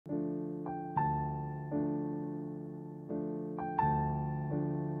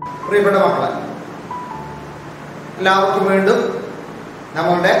പ്രിയപ്പെട്ട മക്കളെ, എല്ലാവർക്കും വീണ്ടും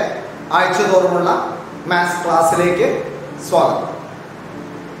നമ്മളുടെ ആഴ്ചതോറുമുള്ള മാത്സ് ക്ലാസ്സിലേക്ക് സ്വാഗതം.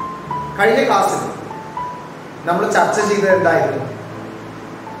 കഴിഞ്ഞ ക്ലാസ്സിൽ നമ്മൾ ചർച്ച ചെയ്തത് എന്തായിരുന്നു?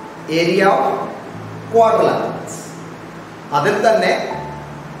 Area of quadrilaterals. അതിൽ തന്നെ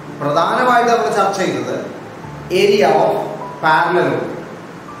പ്രധാനമായിട്ട് നമ്മൾ ചർച്ച ചെയ്തത് ഏരിയ ഓഫ് പാരലലോഗ്രം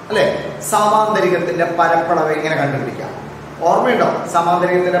അല്ലെ, സമാന്തരികത്തിന്റെ പരപ്പളവ് എങ്ങനെ കണ്ടുപിടിക്കാം. ഓർമ്മയുണ്ടോ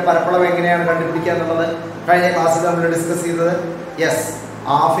സമാന്തരികത്തിന്റെ പരപ്പളവ് എങ്ങനെയാണ് കണ്ടുപിടിക്കുക എന്നുള്ളത്? കഴിഞ്ഞ ക്ലാസ്സിൽ നമ്മൾ ഡിസ്കസ് ചെയ്തത് yes,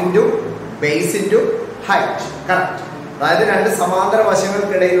 half into base into height. Correct. അതായത് രണ്ട് സമാന്തര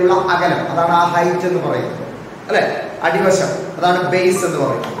വശങ്ങൾക്കിടയിലുള്ള അകലം, അതാണ് ആ ഹൈറ്റ് എന്ന് പറയുന്നത് അല്ലെ. അടിവശം, അതാണ് ബേസ് എന്ന്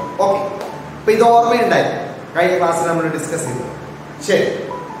പറയുന്നത്. ഓക്കെ, അപ്പൊ ഇത് ഓർമ്മയുണ്ടായി കഴിഞ്ഞ ക്ലാസ്സിൽ നമ്മൾ ഡിസ്കസ് ചെയ്തത്. ശരി,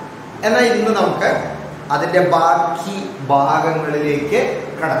 എന്നാൽ ഇന്ന് നമുക്ക് അതിന്റെ ബാക്കി ഭാഗങ്ങളിലേക്ക്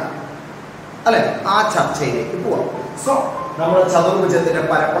കടക്കാം അല്ലെ, ആ ചർച്ചയിലേക്ക് പോവാം. സോ നമ്മൾ ചതുർഭുജത്തിന്റെ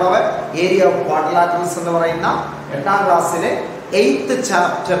പരപ്പളവ്, ഏരിയ ഓഫ് ക്വാഡ്രിലാറ്ററൽസ് എന്ന് പറയുന്ന 8ാം ക്ലാസ്സിലെ 8th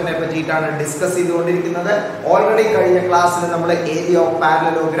ചാപ്റ്ററിനെ പറ്റിയിട്ടാണ് ഡിസ്കസ് ചെയ്തുകൊണ്ടിരിക്കുന്നത്. ഓൾറെഡി കഴിഞ്ഞ ക്ലാസ്സിൽ നമ്മൾ ഏരിയ ഓഫ്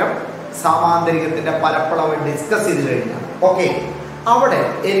പാരലലോഗ്രം, സമാന്തരികത്തിന്റെ പരപ്പളവ് ഡിസ്കസ് ചെയ്ത് കഴിഞ്ഞാൽ ഓക്കെ. അവിടെ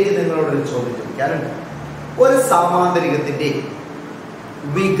എനിക്ക് നിങ്ങളോടൊരു ചോദ്യം ചോദിക്കാനുണ്ട്. ഒരു സമാന്തരികത്തിന്റെ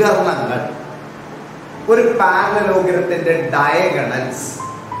വികർണങ്ങൾ, ഒരു പാരലലോഗ്രത്തിന്റെ ഡയഗണൽസ്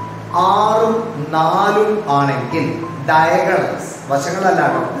 6ഉം 4ഉം ആണെങ്കിൽ, ഡയഗണൽസ്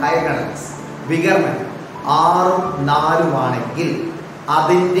വശങ്ങളല്ലാണോ, ഡയഗണൽസ് വികർണങ്ങൾ 6ഉം 4ഉം ആണെങ്കിൽ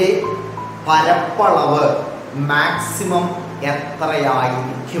അതിന്റെ പരപ്പളവ് മാക്സിമം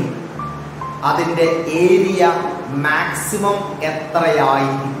എത്രയായിരിക്കും? അതിന്റെ ഏരിയ മാക്സിമം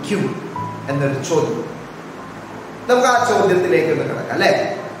എത്രയായിരിക്കും എന്നൊരു ചോദ്യം. നമുക്ക് ആ ചോദ്യത്തിലേക്ക് ഒന്ന് കിടക്കാം അല്ലെ.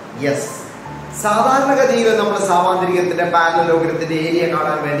 യെസ്, സാധാരണഗതിയിൽ നമ്മൾ സമാന്തരികത്തിന്റെ പാരലലോഗ്രത്തിന്റെ ഏരിയ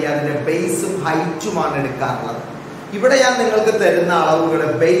കാണാൻ വേണ്ടി അതിന്റെ ബേസും ഹൈറ്റുമാണ് എടുക്കാറുള്ളത്. ഇവിടെ ഞാൻ നിങ്ങൾക്ക് തരുന്ന അളവുകൾ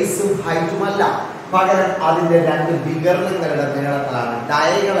ബേസും ഹൈറ്റും അല്ല, പകരം അതിന്റെ രണ്ട് വികർണങ്ങളുടെ നീളങ്ങളാണ്,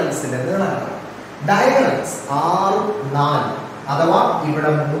 ഡയഗണൽസിന്റെ നീളങ്ങൾ. ഡയഗണൽസ് 6ഉം 4ഉം, അഥവാ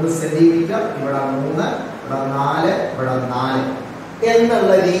ഇവിടെ 3 സെന്റിമീറ്റർ, ഇവിടെ 3, ഇവിടെ 4, ഇവിടെ 4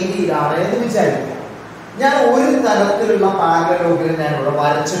 എന്നുള്ള രീതിയിലാണ് എന്ന് വിചാരിക്കുക. ഞാൻ ഒരു തരത്തിലുള്ള പാരലലോഗ്രം ഞാൻ ഇവിടെ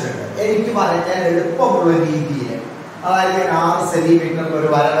വരച്ചിട്ടുണ്ട്. എനിക്ക് വരയ്ക്കാൻ എളുപ്പമുള്ള രീതിയിൽ, അതായത് ഞാൻ 6 സെന്റിമീറ്ററിൽ ഒരു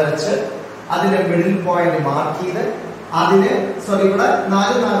വര വരച്ച് അതിന്റെ മിഡിൽ പോയിന്റ് മാർക്ക് ചെയ്ത് അതിന് ഇവിടെ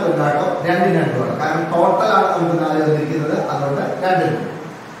 4 ഉണ്ടാട്ടോ, 2 വേണം, കാരണം ടോട്ടലാണ് നമുക്ക് 4 വന്നിരിക്കുന്നത്, അതുകൊണ്ട് 2.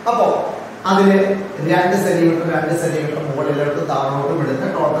 അപ്പോ അതിന് 2 സെന്റിമീറ്റർ മുകളിലോട്ട് താഴോട്ടും എടുത്ത്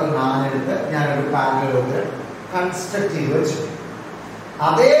ടോട്ടൽ 4 എടുത്ത് ഞാനൊരു പാരലലോഗ്രം കൺസ്ട്രക്ട് ചെയ്ത് വെച്ചു.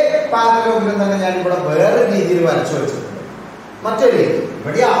 അതേ പാരലലോഗ്രം തന്നെ ഞാൻ ഇവിടെ വേറെ രീതിയിൽ വരച്ചു വെച്ചിട്ടുണ്ട്. മറ്റൊരു രീതി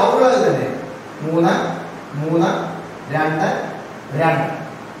ഇവിടെ ആവുള്ളത് തന്നെ 3, 3, 2, 2.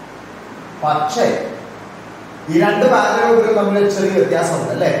 പക്ഷേ ഈ രണ്ട് പാരലലോഗ്രം തമ്മിൽ ചെറിയ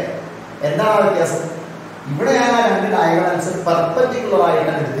വ്യത്യാസമുണ്ട് അല്ലേ. എന്താണ് ആ വ്യത്യാസം? ഇവിടെ ഞാൻ ആ 2 ഡയഗണൽസ് പെർപെൻഡിക്കുലർ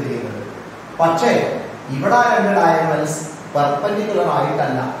ആയിട്ടാണ് എടുത്തിരിക്കുന്നത്. പക്ഷേ ഇവിടെ ആ 2 ഡയഗണൽസ് പെർപെൻഡിക്കുലർ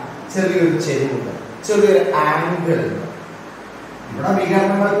ആയിട്ടല്ല, ചെറിയൊരു ചെരിവുണ്ട്, ചെറിയൊരു ആംഗിൾ ഉണ്ട്. ഇവിടെ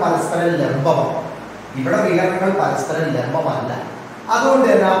വികരണങ്ങൾ പരസ്പരം ലംബമാണ്, ഇവിടെ വികരണങ്ങൾ പരസ്പരം ലംബമല്ല. അതുകൊണ്ട്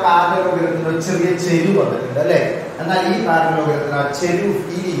തന്നെ ആ പാരലലോഗ്രത്തിന് ഒരു ചെറിയ ചെരിവ് വന്നിട്ടുണ്ട് അല്ലെ. എന്നാൽ ഈ പാരലലോഗ്രത്തിന് ആ ചെരിവ്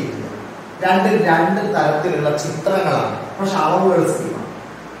ഫീൽ ചെയ്യുന്നില്ല. രണ്ട് തരത്തിലുള്ള ചിത്രങ്ങളാണ്, പക്ഷെ അളവുകൾ സെയിമാണ്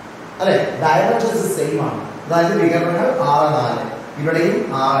അല്ലെ. ഡയമെൻഷൻസ് സെയിം ആണ്. അതായത് വികരണങ്ങൾ 6, 4, ഇവിടെയും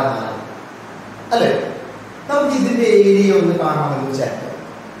 6, 4 അല്ലെ. നമുക്ക് ഇതിന്റെ ഏരിയ ഒന്ന് കാണാമെന്ന് വിചാരിക്കാം.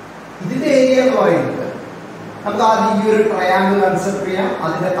 ഇതിന്റെ ഏരിയ എന്ന് പറയുന്നത് നമുക്ക് ആദ്യം ഈ ഒരു ട്രയാങ്കിൾ കൺസിഡർ ചെയ്യാം.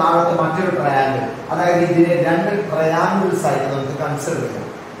 അതിന്റെ താഴത്ത് മറ്റൊരു ട്രയാങ്കിൾ, അതായത് ഇതിനെ 2 ട്രയാങ്കിൾസ് ആയിട്ട് നമുക്ക് കൺസിഡർ ചെയ്യാം.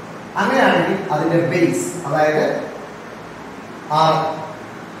 അങ്ങനെയാണെങ്കിൽ അതിന്റെ ബേസ്, അതായത് 6,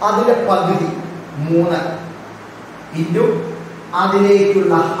 അതിന്റെ പകുതി 3 ഇൻറ്റു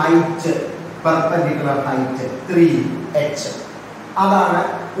അതിലേക്കുള്ള ഹൈറ്റ്, പെർപെൻഡിക്കുലർ ഹൈറ്റ് 3h. അതാണ്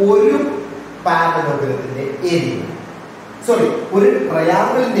ഒരു പാരലലോഗ്രത്തിന്റെ ഏരിയ, ഒരു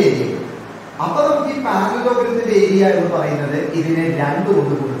ട്രയാങ്കിളിന്റെ ഏരിയ. അപ്പൊ നമുക്ക് ഈ പാരലലോഗ്രത്തിന്റെ ഏരിയ എന്ന് പറയുന്നത് ഇതിനെ 2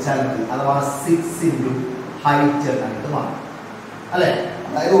 കൊണ്ട് കുറിച്ചാൽ മതി, അഥവാ 6 ഇൻറ്റു ഹൈറ്റ് എന്നായിട്ട് മാറും അല്ലെ.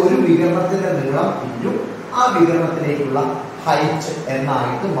 അതായത് ഒരു വികരണത്തിന്റെ നീളം ഇൻറ്റു ആ വികരണത്തിലേക്കുള്ള ഹൈറ്റ്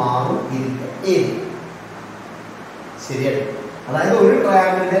എന്നായിട്ട് മാറും ഇതിന്റെ ഏരിയ. ശരിയല്ലേ? അതായത് ഒരു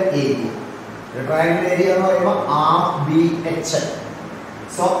ട്രയാങ്കിളിന്റെ ഏരിയ, ഒരു ട്രയാങ്കിളിന്റെ ഏരിയ എന്ന് പറയുമ്പോൾ ഹാഫ് BH.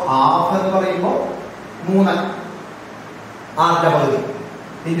 സോ ഹാഫ് എന്ന് പറയുമ്പോൾ 3, 6ന്റെ പകുതി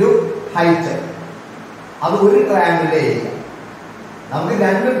ഇൻറ്റു ഹൈറ്റ്, അത് ഒരു ട്രയാങ്കിളിന്റെ ഏരിയ. നമുക്ക്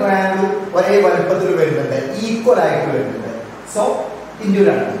 2 ട്രയാങ്കിൾ ഒരേ വലുപ്പത്തിൽ വരുന്നുണ്ട്, ഈക്വൽ ആയിട്ട് വരുന്നുണ്ട്. സോ ഇൻറ്റു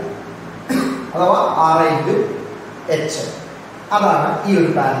 2, അഥവാ 6 ഇൻറ്റു h. അതാണ് ഈ ഒരു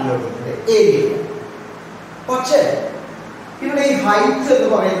പാരലലോഗ്രത്തിന്റെ ഏരിയ. പക്ഷേ ഇവിടെ ഈ ഹൈറ്റ് എന്ന്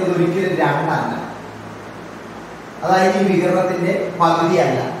പറയുന്നത് ഒരിക്കലും 2 അല്ല, അതായത് ഈ വികരണത്തിന്റെ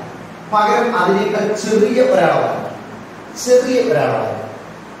പകുതിയല്ല, പകരം അതിനേക്കാൾ ചെറിയ ഒരളവാണ്.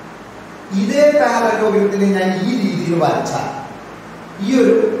 ഇതേ പാരലോഗ്രത്തിനെ ഞാൻ ഈ രീതിയിൽ വരച്ചാൽ, ഈ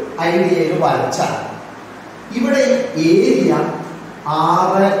ഒരു ഐഡിയയിൽ വരച്ചാൽ, ഇവിടെ ഏരിയ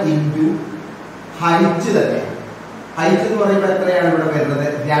 6 ഇൻറ്റു ഹൈറ്റ് തന്നെയാണ്. ഹൈറ്റ് എന്ന് പറയുമ്പോൾ എത്രയാണ് ഇവിടെ വരുന്നത്?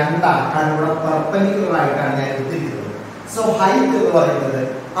 2 ആണ്. കാരണം ഇവിടെ പെർപെൻഡിക്കുലർ ആയിട്ടാണ് ഞാൻ എടുത്തിരിക്കുന്നത്. സോ ഹൈറ്റ് എന്ന് പറയുന്നത്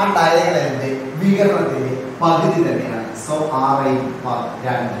ആ ഡയഗണലിന്റെ വികരണത്തിന്റെ പകുതി തന്നെയാണ്. സോ 6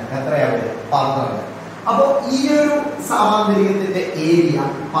 2 എത്രയാണ്? 12. അപ്പൊ ഈ ഒരു സാമാന്തരികത്തിന്റെ ഏരിയ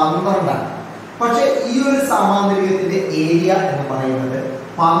 12 ആണ്. പക്ഷെ ഈ ഒരു സാമാന്തരികത്തിന്റെ ഏരിയ എന്ന് പറയുന്നത്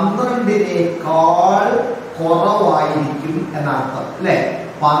 12-നേക്കാൾ കുറവായിരിക്കും എന്നർത്ഥം, അല്ലെ?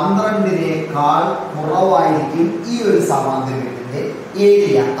 12-നേക്കാൾ കുറവായിരിക്കും ഈ ഒരു സാമാന്തരികത്തിന്റെ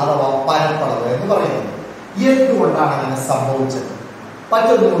ഏരിയ അഥവാ പരപ്പളവ് എന്ന് പറയുന്നത്. എന്തുകൊണ്ടാണ് അങ്ങനെ സംഭവിച്ചത്?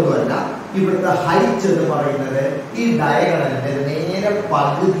 മറ്റൊന്നുകൊണ്ടുമല്ല, ഇവിടുത്തെ ഹൈറ്റ് എന്ന് പറയുന്നത് ഈ ഡയഗണലിന്റെ നേരെ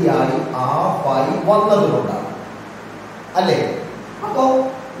പകുതിയായി ഹാഫായി വന്നതുകൊണ്ടാണ്, അല്ലേ? അപ്പോ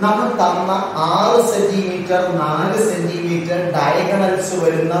നമ്മൾ തന്ന 6 സെന്റിമീറ്റർ 4 സെന്റിമീറ്റർ ഡയഗണൽസ്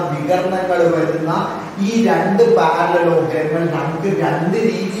വരുന്ന വികരണങ്ങൾ വരുന്ന ഈ 2 പാരലലോഗ്രങ്ങൾ നമുക്ക് 2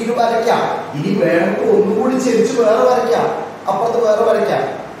 രീതിയിൽ വരയ്ക്കാം. ഇനി വേണമെങ്കിൽ ഒന്നുകൂടി ചെരിച്ച് വേറെ വരയ്ക്കാം, അപ്പുറത്ത് വേറെ വരയ്ക്കാം,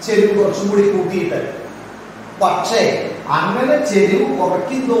 ചെരിവ് കുറച്ചും കൂടി കൂട്ടിയിട്ട്. പക്ഷേ അങ്ങനെ ചെരിവ്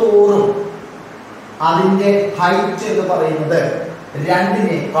കുറയ്ക്കുന്തോറും അതിന്റെ ഹൈറ്റ് എന്ന് പറയുന്നത്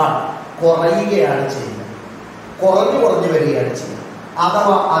 2-നേക്കാൾ കുറയുകയാണ് ചെയ്യുന്നത്, കുറഞ്ഞു വരികയാണ് ചെയ്യുന്നത്.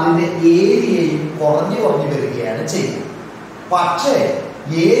 അഥവാ അതിന്റെ ഏരിയയും കുറഞ്ഞു വരികയാണ് ചെയ്യുന്നത്. പക്ഷേ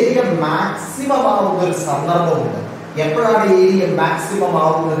ഏരിയ മാക്സിമം ആവുന്ന ഒരു സന്ദർഭമുണ്ട്. എപ്പോഴാണ് ഏരിയ മാക്സിമം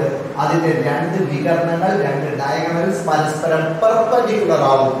ആവുന്നത്? അതിന്റെ 2 വികരണങ്ങൾ 2 ഡയഗണൽസ് പരസ്പരം പെർപെൻഡിക്കുലർ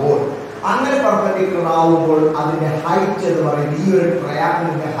ആവുമ്പോൾ. അങ്ങനെ പെർപെൻഡിക്കുലർ ആവുമ്പോൾ അതിന്റെ ഹൈറ്റ് എന്ന് പറയുന്നത്, ഈ ഒരു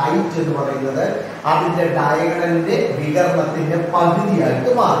ട്രയാങ്കിളിന്റെ ഹൈറ്റ് എന്ന് പറയുന്നത് അതിന്റെ ഡയഗണലിന്റെ വികരണത്തിന്റെ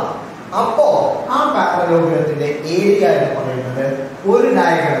പകുതിയായിട്ട് മാറും. അപ്പോ ആ പാരലോഗ്രത്തിന്റെ ഏരിയ എന്ന് പറയുന്നത് ഒരു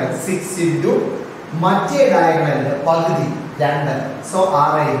ഡയഗണൽ 6 ഇൻറ്റു മറ്റേ ഡയഗണലിന്റെ പകുതി 2. സോ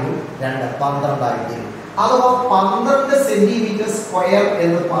 6 ഇൻറ്റു 2 12 ആയിരിക്കും. അഥവാ 12 സെന്റിമീറ്റർ സ്ക്വയർ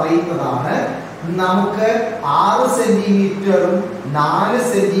എന്ന് പറയുന്നതാണ് നമുക്ക് 6 സെന്റിമീറ്ററും 4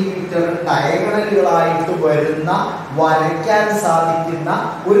 സെന്റിമീറ്ററും ഡയഗണലുകളായിട്ട് വരുന്ന വരയ്ക്കാൻ സാധിക്കുന്ന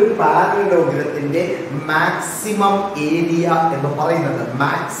ഒരു പാരലോഗ്രത്തിന്റെ മാക്സിമം ഏരിയ എന്ന് പറയുന്നത്.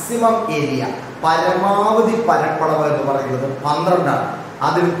 മാക്സിമം ഏരിയ, പരമാവധി പരപ്പളവ് എന്ന് പറയുന്നത് 12 ആണ്.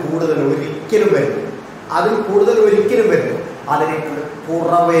 അതിൽ കൂടുതൽ ഒരിക്കലും വരുന്നു, അതിനേക്കാൾ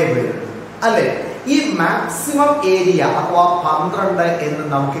കുറവേ വരുന്നു, അല്ലെ? ഈ മാക്സിമം ഏരിയ അഥവാ 12 എന്ന്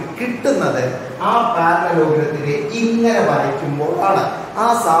നമുക്ക് കിട്ടുന്നത് ആ പാരലോഗ്രത്തിനെ ഇങ്ങനെ വരയ്ക്കുമ്പോഴാണ്, ആ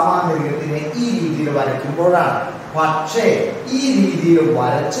സാമാന്തരികത്തിനെ ഈ രീതിയിൽ വരയ്ക്കുമ്പോഴാണ്. പക്ഷേ ഈ രീതിയിൽ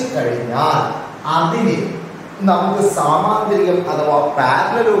വരച്ചു കഴിഞ്ഞാൽ അതിന് നമുക്ക് സാമാന്തരികം അഥവാ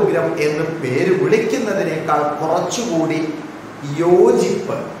പാരലോഗ്രം എന്ന് പേര് വിളിക്കുന്നതിനേക്കാൾ കുറച്ചുകൂടി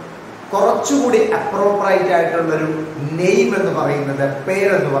യോജിപ്പ്, കുറച്ചുകൂടി അപ്രോപ്രിയേറ്റ് ആയിട്ടുള്ളൊരു നെയിം എന്ന് പറയുന്നത്,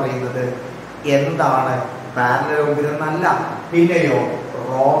 പേരെന്ന് പറയുന്നത് എന്താണ്? പാരലോഗ്രം എന്നല്ല, പിന്നെയോ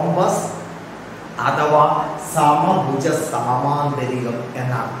റോംബസ് അഥവാ സമഭുജ സാമാന്തരികം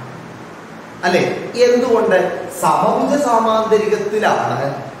എന്നാണ്, അല്ലെ? എന്തുകൊണ്ട്? സമഭുജ സാമാന്തരികത്തിലാണ്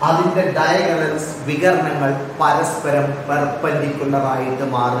അതിന്റെ ഡയഗണൽസ് വികരണങ്ങൾ പരസ്പരം പെർപെൻഡിക്കുലർ ആയിട്ട്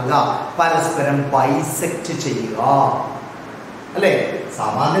മാറുക, പരസ്പരം ബൈസെക്ട് ചെയ്യുക, അല്ലെ?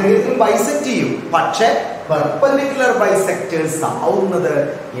 സാമാന്തരികത്തിൽ ബൈസെക്ട് ചെയ്യും, പക്ഷെ പെർപെൻഡിക്കുലർ ബൈസെക്ടേഴ്സ് ആവുന്നത്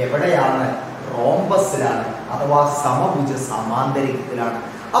എവിടെയാണ്? റോംബസിലാണ് അഥവാ സമഭുജ സാമാന്തരികത്തിലാണ്.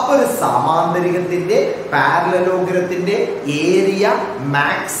 അപ്പൊ ഒരു സാമാന്തരികത്തിന്റെ പാരലലോഗ്രത്തിന്റെ ഏരിയ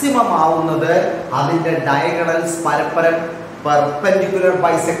മാക്സിമം ആവുന്നത് അതിന്റെ ഡയഗണൽസ് പരസ്പരം പെർപെൻഡിക്കുലർ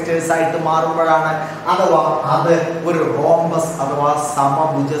ബൈസെക്ടേഴ്സ് ആയിട്ട് മാറുമ്പോഴാണ്, അഥവാ അത് ഒരു റോംബസ് അഥവാ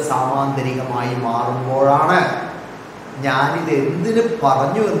സമഭുജ സാമാന്തരികമായി മാറുമ്പോഴാണ്. ഞാനിത് എന്തിന്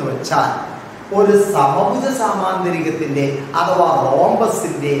പറഞ്ഞു എന്ന് വെച്ചാൽ, ഒരു സമഭുജ സാമാന്തരികത്തിന്റെ അഥവാ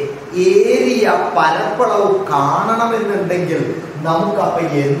റോംബസിന്റെ ഏരിയ പരപ്പളവ് കാണണമെന്നുണ്ടെങ്കിൽ നമുക്കപ്പൊ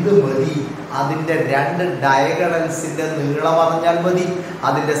എന്ത് മതി? അതിന്റെ 2 ഡയഗണൽസിന്റെ നീളം അറിഞ്ഞാൽ മതി.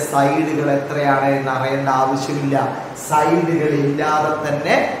 അതിന്റെ സൈഡുകൾ എത്രയാണ് എന്ന് അറിയേണ്ട ആവശ്യമില്ല. സൈഡുകൾ ഇല്ലാതെ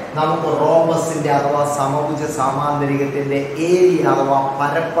തന്നെ നമുക്ക് റോംബസിന്റെ അഥവാ സമഭുജ സാമാന്തരികത്തിന്റെ ഏരിയ അഥവാ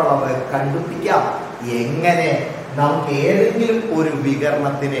പരപ്പളവ് കണ്ടുപിടിക്കാം. എങ്ങനെ? നമുക്ക് ഏതെങ്കിലും ഒരു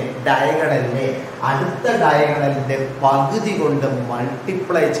വികരണത്തിനെ ഡയഗണലിനെ അടുത്ത ഡയഗണലിന്റെ പകുതി കൊണ്ട്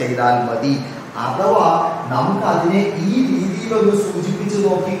മൾട്ടിപ്ലൈ ചെയ്താൽ മതി. അഥവാ നമുക്ക് അതിനെ ഈ രീതിയിലൊന്ന് സൂചിപ്പിച്ച്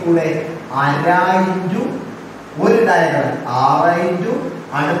നോക്കിക്കൂടെ? 1/2 ഇൻറ്റു ഒരു ഡയഗണൽ 6 ഇൻറ്റു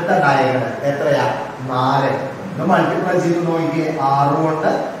അടുത്ത ഡയഗണൽ എത്രയാ? 4. ഇത് മൾട്ടിപ്ലൈ ചെയ്ത് നോക്കിയേ 6 കൊണ്ട്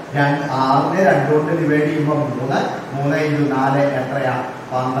 6നെ 2 കൊണ്ട് ഡിവൈഡ് ചെയ്യുമ്പോൾ 3 3 × 4 എത്രയാ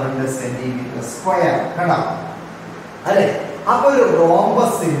 12 സെന്റിമീറ്റർ സ്ക്വയർ കണ്ടോ അല്ലേ അപ്പൊ ഒരു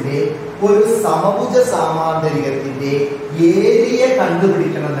റോംബസിന്റെ ഒരു സമഭുജ സാമാന്തരികത്തിന്റെ ഏരിയ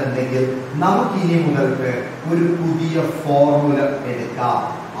കണ്ടുപിടിക്കണമെന്നുണ്ടെങ്കിൽ നമുക്ക് ഇനി മുതൽക്ക് ഒരു പുതിയ ഫോർമുല എടുക്കാം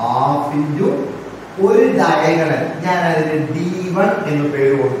ഹാഫ് ഇൻറ്റു ഒരു ഡയഗണൽ ഞാൻ അതിന് D1 എന്ന്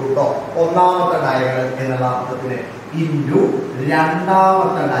പേര് കൊടുത്തു കേട്ടോ ഒന്നാമത്തെ ഡയഗണൽ എന്നുള്ള അർത്ഥത്തിന് ഇൻറ്റു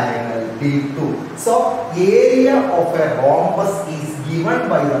രണ്ടാമത്തെ diagonal D2 so area of A rhombus is given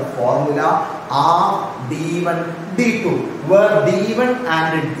by the formula half D1 D2 where D1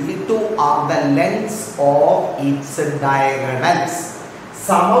 and D2 are the lengths of its diagonals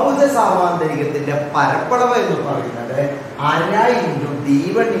സമഭുജ സാമാന്തരികത്തിന്റെ പരപ്പളവ് എന്ന് പറയുന്നത് അര ഇൻറ്റു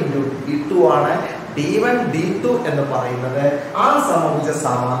D1 ഇൻറ്റു D2 ആണ് D1 D2 എന്ന് പറയുന്നത് ആ സമഭുജ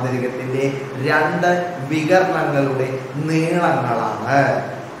സാമാന്തരികത്തിന്റെ രണ്ട് വികരണങ്ങളുടെ നീളങ്ങളാണ്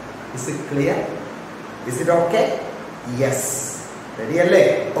Is it clear? Is it okay? Yes. ശരിയല്ലേ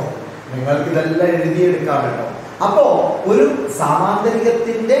നിങ്ങൾക്ക് ഇതെല്ലാം എഴുതിയെടുക്കാം കേട്ടോ അപ്പോ ഒരു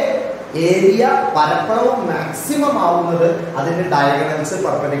സാമാന്തരികത്തിന്റെ ഏരിയ പരപ്പളവും മാക്സിമം ആവുന്നത് അതിന്റെ ഡയഗണൽസ്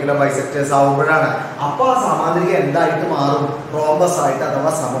പെർപെൻഡിക്കുലർ ബൈസെക്ടേഴ്സ് ആവുമ്പോഴാണ് അപ്പൊ ആ സാമാന്തരിക എന്തായിട്ട് മാറും റോംബസ് ആയിട്ട്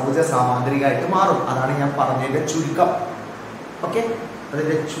അഥവാ സമഭുജ സാമാന്തരികമായിട്ട് മാറും അതാണ് ഞാൻ പറഞ്ഞതിന്റെ ചുരുക്കം ഓക്കെ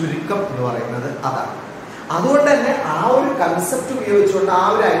അതിന്റെ ചുരുക്കം എന്ന് പറയുന്നത് അതാണ് അതുകൊണ്ട് തന്നെ ആ ഒരു കൺസെപ്റ്റ് ഉപയോഗിച്ചുകൊണ്ട് ആ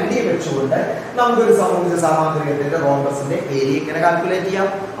ഒരു ഐഡിയ വെച്ചുകൊണ്ട് നമുക്കൊരു സമഭുജ സാമാന്തരികത്തിന്റെ റോംബസിന്റെ ഏരിയ ഇങ്ങനെ കാൽക്കുലേറ്റ് ചെയ്യാം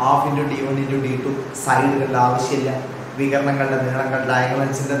half into D1 into D2 സൈഡുകളുടെ ആവശ്യമില്ല വികരണങ്ങളുടെ നീളങ്ങൾ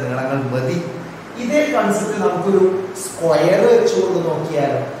ഡയഗണൽസിന്റെ നീളങ്ങൾ മതി ഇതേ കൺസെപ്റ്റ് നമുക്കൊരു സ്ക്വയർ വെച്ചുകൊണ്ട്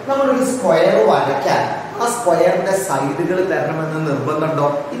നോക്കിയാലോ നമ്മളൊരു സ്ക്വയർ വരയ്ക്കാൻ ആ സ്ക്വയറിന്റെ സൈഡുകൾ തരണമെന്ന് നിർബന്ധമുണ്ടോ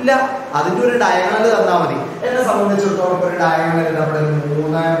ഇല്ല അതിന്റെ ഒരു ഡയഗണൽ തന്നാൽ മതി എന്നെ സംബന്ധിച്ചിടത്തോളം ഒരു ഡയഗണൽ നമ്മുടെ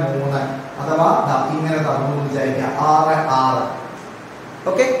 3 3 അഥവാ ഇങ്ങനെ തന്നു വിചാരിക്കുക 6 6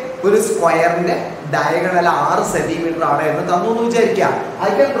 ഓക്കെ ഒരു സ്ക്വയറിന്റെ ഡയഗണൽ 6 സെന്റിമീറ്റർ ആണ് എന്ന് തന്നു എന്ന് വിചാരിക്കുക I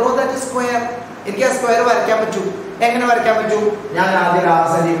can draw that square എനിക്ക് ആ സ്ക്വയർ വരയ്ക്കാൻ പറ്റൂ എങ്ങനെ വരയ്ക്കാൻ പറ്റൂ ഞാൻ ആദ്യം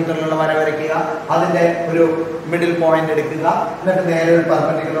 6 സെന്റിമീറ്ററിലുള്ള വര വരയ്ക്കുക അതിന്റെ ഒരു മിഡിൽ പോയിന്റ് എടുക്കുക എന്നിട്ട് നേരെ ഒരു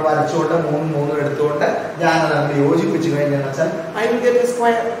പെർപെൻഡിക്കുലർ വരച്ചുകൊണ്ട് 3 3 എടുത്തുകൊണ്ട് ഞാൻ അത് യോജിപ്പിച്ചു കഴിഞ്ഞാൽ വെച്ചാൽ I will get A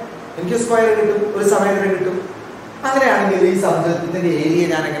square എനിക്ക് സ്ക്വയർ കിട്ടും ഒരു സമയത്തിന് കിട്ടും അങ്ങനെയാണെങ്കിൽ ഈ സമചതുരത്തിന്റെ ഏരിയ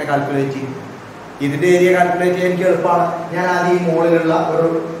ഞാൻ എങ്ങനെ കാൽക്കുലേറ്റ് ചെയ്യും ഇതിന്റെ ഏരിയ കാൽക്കുലേറ്റ് ചെയ്യാൻ എനിക്ക് എളുപ്പമാണ് ഞാൻ ആദ്യം ഈ മുകളിലുള്ള ഒരു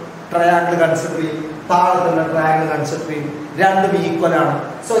ട്രയാങ്കിൾ കൺസിഡർ ചെയ്യും താഴത്തുള്ള ട്രയാങ്കിൾ കൺസിഡർ ചെയ്യും രണ്ടും ഈക്വൽ ആണ്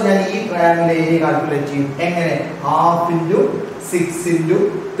സോ ഞാൻ ഈ ട്രയാങ്കിൾ ഏരിയ കാൽക്കുലേറ്റ് ചെയ്യും എങ്ങനെ half into 6 into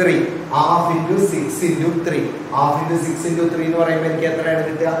 3 half into 6 into 3 half into 6 into 3 എന്ന് പറയുമ്പോൾ എനിക്ക് എത്രയാണ്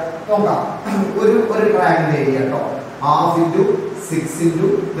കിട്ടുക നോക്കാം ഒരു ട്രയാങ്കിൾ ഏരിയ കേട്ടോ ഹാഫ് ഇൻറ്റു 6 ഇൻറ്റു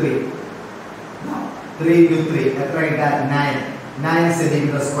 3 3 into 3 എത്ര കിട്ടാൻ 9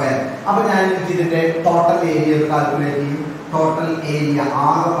 സെന്റിമീറ്റർ സ്ക്വയർ അപ്പൊ ഞാൻ ഇതിന്റെ ടോട്ടൽ ഏരിയ കാൽക്കുലേറ്റ് ചെയ്യും ടോട്ടൽ ഏരിയ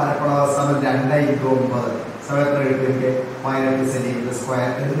ആകെ പരപ്പളവ് സമയം 2 into 9 സമയം എത്ര കിട്ടും എനിക്ക് 18 സെന്റിമീറ്റർ സ്ക്വയർ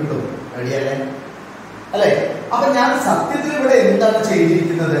എന്ന് കിട്ടും റെഡിയല്ലേ അല്ലേ അപ്പൊ ഞാൻ സത്യത്തിൽ ഇവിടെ എന്താണ്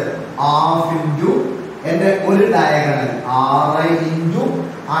ചെയ്തിരിക്കുന്നത് ഹാഫ് ഇൻറ്റു എന്റെ ഒരു ഡയഗണൽ 6 ഇൻറ്റു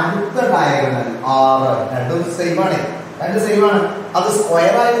അടുത്ത ഡയഗണൽ 6 രണ്ടും സെയിം ആണ് അത്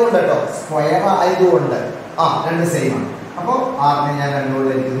സ്ക്വയർ ആയതുകൊണ്ട് കേട്ടോ സ്ക്വയർ ആയതുകൊണ്ട് രണ്ട് സെയിം ആണ് അപ്പൊ 6നെ ഞാൻ 2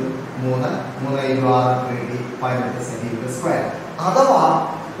 കൊണ്ട് എടുക്കുന്നു 3 3 × 6 18 സെന്റിമീറ്റർ സ്ക്വയർ അഥവാ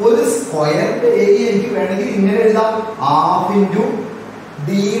ഒരു സ്ക്വയറിന്റെ ഏരിയ എനിക്ക് വേണമെങ്കിൽ ഇങ്ങനെ എഴുതാം half into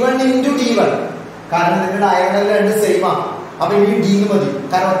D1 into D1 കാരണം ഇതിന്റെ ഡയഗണൽ രണ്ട് സെയിം ആണ് അപ്പൊ എനിക്ക് D മതി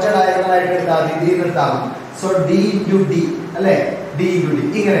കാരണം ഒറ്റ ഡയഗണൽ ആയിട്ട് എടുത്താൽ മതി D എടുത്താൽ മതി സോ D ഇൻറ്റു D അല്ലേ D ഇൻറ്റു D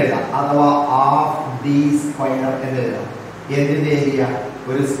ഇങ്ങനെ എഴുതാം അഥവാ ഹാഫ് D സ്ക്വയർ എന്ന് എഴുതാം എന്തിന്റെ ഏരിയ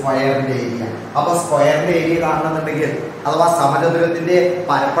ഒരു സ്ക്വയറിന്റെ ഏരിയ അപ്പൊ സ്ക്വയറിന്റെ ഏരിയ കാണണമെന്നുണ്ടെങ്കിൽ അഥവാ സമചതുരത്തിന്റെ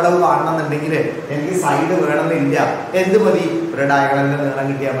പരപ്പളവ് കാണണമെന്നുണ്ടെങ്കിൽ എനിക്ക് സൈഡ് വേണമെന്നില്ല എന്ത് മതി ഒരു ഡയഗണലിന്റെ നീളം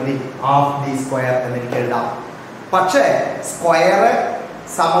കിട്ടിയാൽ മതി ഹാഫ് D സ്ക്വയർ എന്ന് എനിക്ക് എഴുതാം പക്ഷേ സ്ക്വയർ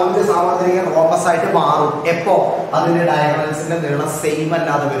സമഭുജ സാമാന്തരിക റോംബസ് ആയിട്ട് മാറും എപ്പോ അതിന്റെ ഡയഗണൽസിന്റെ നീളം സെയിം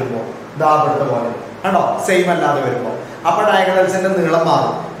അല്ലാതെ വരുമ്പോ ഇതാപെട്ട പോലെ കണ്ടോ സെയിം അല്ലാതെ വരുമ്പോ അപ്പൊ ഡയഗണൽസിന്റെ നീളം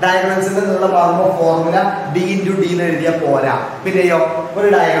മാറും ഡയഗണൽസിന്റെ നീളം മാറുമ്പോൾ ഫോർമുല D ഇൻറ്റു D എന്ന് എഴുതിയാൽ പോരാ പിന്നെയോ ഒരു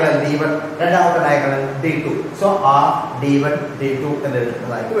ഡയഗണൽ D1 രണ്ടാമത്തെ diagonal D2 so D1 D2 എന്ന്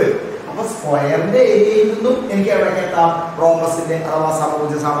എഴുതുന്നതായിട്ട് വരും അപ്പൊ സ്ക്വയറിന്റെ ഏരിയയിൽ നിന്നും എനിക്ക് എവിടേക്ക് എത്താം റോംബസിന്റെ അഥവാ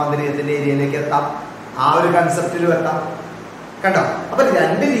സമഭുജ സാമാന്തരികത്തിന്റെ ഏരിയയിലേക്ക് എത്താം ആ ഒരു കൺസെപ്റ്റിലും എത്താം കണ്ടോ അപ്പൊ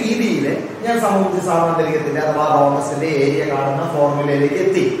രണ്ട് രീതിയിൽ ഞാൻ സമഭുജ സാമാന്തരികത്തിന്റെ അഥവാ റോംബസിന്റെ ഏരിയ കാണുന്ന ഫോർമുലയിലേക്ക്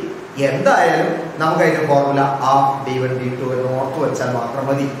എത്തി എന്തായാലും നമുക്ക് അതിന്റെ ഫോർമുല D1 D2 എന്ന് ഓർത്തു വെച്ചാൽ മാത്രം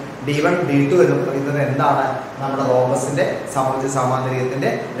മതി D1 D2 എന്ന് പറയുന്നത് എന്താണ് നമ്മുടെ റോംബസിന്റെ സമഭുജ സാമാന്തരികത്തിന്റെ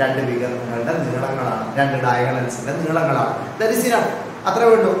രണ്ട് വികരണങ്ങളുടെ നീളങ്ങളാണ് രണ്ട് ഡയഗണൽസിന്റെ നീളങ്ങളാണ് അത്രേ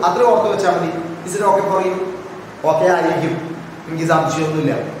വേണ്ടു അത്ര ഓർത്തു വെച്ചാൽ മതി Is it okay for you? Okay ആയിരിക്കും, എനിക്ക്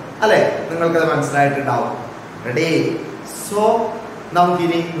സംശയമൊന്നുമില്ല അല്ലെ? നിങ്ങൾക്കത് മനസ്സിലായിട്ടുണ്ടാവും. റെഡി? സോ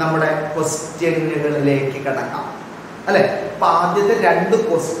നമുക്കിനി നമ്മുടെ ക്വസ്റ്റ്യനുകളിലേക്ക് കിടക്കാം അല്ലെ? അപ്പൊ ആദ്യത്തെ 2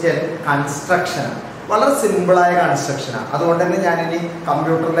 ക്വസ്റ്റ്യൻ കൺസ്ട്രക്ഷൻ വളരെ സിമ്പിളായ കൺസ്ട്രക്ഷനാണ്. അതുകൊണ്ട് തന്നെ ഞാനിനി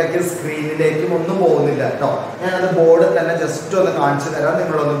കമ്പ്യൂട്ടറിലേക്കും സ്ക്രീനിലേക്കും ഒന്നും പോകുന്നില്ല കേട്ടോ. ഞാനത് ബോർഡിൽ തന്നെ ജസ്റ്റ് ഒന്ന് കാണിച്ചു തരാം.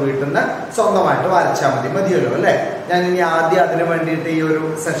 നിങ്ങളൊന്ന് വീട്ടിൽ നിന്ന് സ്വന്തമായിട്ട് വരച്ചാൽ മതിയല്ലോ അല്ലേ? ഞാനിനി ആദ്യം അതിന് വേണ്ടിയിട്ട് ഈ ഒരു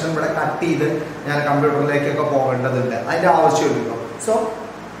സെഷൻ ഇവിടെ കട്ട് ചെയ്ത് ഞാൻ കമ്പ്യൂട്ടറിലേക്കൊക്കെ പോകേണ്ടതുണ്ട്. അതിൻ്റെ ആവശ്യമില്ലല്ലോ. സോ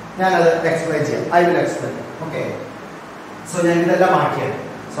ഞാനത് എക്സ്പ്ലെയിൻ ചെയ്യാം. I will explain. Okay. So ഞാൻ ഇതെല്ലാം മാറ്റിയാണ്.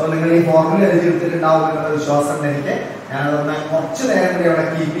 സോ നിങ്ങൾ ഈ ഫോർമുല എഴുതിയെടുത്തിട്ടുണ്ടാവും എന്നുള്ള വിശ്വാസം എനിക്ക്. ഞാനതൊന്ന് കുറച്ച് നേരം കൂടി അവിടെ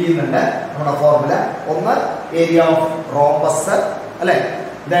കീപ്പ് ചെയ്യുന്നുണ്ട്. നമ്മുടെ ഫോർമുല ഒന്ന് ഏരിയ ഓഫ് റോംബസ് അല്ലെ,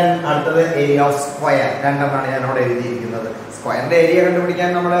 ദെൻ അടുത്തത് ഏരിയ ഓഫ് സ്ക്വയർ. രണ്ടെണ്ണമാണ് ഞാൻ അവിടെ എഴുതിയിരിക്കുന്നത്. സ്ക്വയറിന്റെ ഏരിയ കണ്ടുപിടിക്കാൻ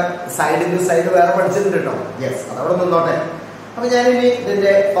നമ്മൾ സൈഡ് ടു സൈഡ് വേറെ പഠിച്ചിട്ടുണ്ട് കേട്ടോ. യെസ്, അതവിടെ നിന്നോട്ടെ. അപ്പൊ ഞാനിനി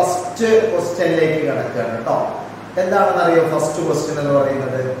ഇതിന്റെ ഫസ്റ്റ് ക്വസ്റ്റ്യനിലേക്ക് കിടക്കുകയാണ് കേട്ടോ. എന്താണെന്ന് അറിയോ ഫസ്റ്റ് ക്വസ്റ്റ്യൻ എന്ന്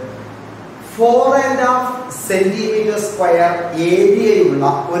പറയുന്നത്? 4.5 സെന്റിമീറ്റർ സ്ക്വയർ ഏരിയയുള്ള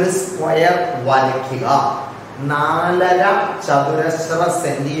ഒരു സ്ക്വയർ വരയ്ക്കുക. 4.5 ചതുരശ്ര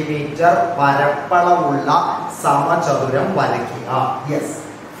സെന്റിമീറ്റർ പരപ്പളവുള്ള സമചതുരം വരയ്ക്കുക. യെസ്,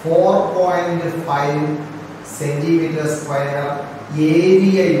 4.5 സെന്റിമീറ്റർ സ്ക്വയർ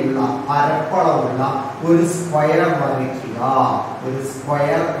ഏരിയയുള്ള പരപ്പളവുള്ള ഒരു സ്ക്വയർ വരയ്ക്കുക. ഒരു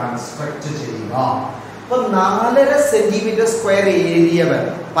സ്ക്വയർ കൺസ്ട്രക്ട് ചെയ്യുക. അപ്പൊ 4.5 സെന്റിമീറ്റർ സ്ക്വയർ ഏരിയ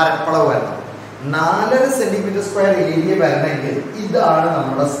വരണം, പരപ്പളവ് വരണം. 4.5 സെന്റിമീറ്റർ സ്ക്വയർ ഏരിയ വരണമെങ്കിൽ ഇതാണ്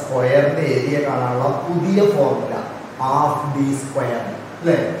നമ്മുടെ സ്ക്വയറിന്റെ ഏരിയ കാണാനുള്ള പുതിയ ഫോർമുല, ഹാഫ് ഡി സ്ക്വയർ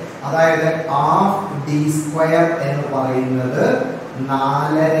അല്ലെ? അതായത് ഹാഫ് ഡി സ്ക്വയർ എന്ന് പറയുന്നത്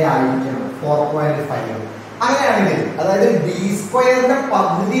 4.5 ആയിരിക്കണം, 4.5. അങ്ങനെയാണെങ്കിൽ അതായത് ഡി സ്ക്വയറിന്റെ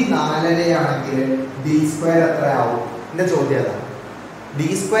പകുതി 4.5 ആണെങ്കിൽ ഡി സ്ക്വയർ എത്രയാവും? എന്റെ ചോദ്യം അതാണ്. ഡി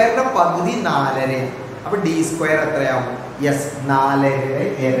സ്ക്വയറിന്റെ പകുതി 4.5. അപ്പൊ ഡി സ്ക്വയർ എത്രയാവും? യെസ്, 4.5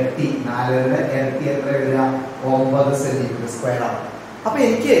 ഇരട്ടി. 4.5 ഇരട്ടി എത്ര വരിക? 9 സെന്റിമീറ്റർ സ്ക്വയർ ആണ്. അപ്പൊ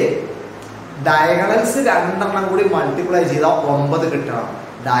എനിക്ക് ഡയഗണൽസ് 2 കൂടി മൾട്ടിപ്ലൈ ചെയ്താൽ 9 കിട്ടണം.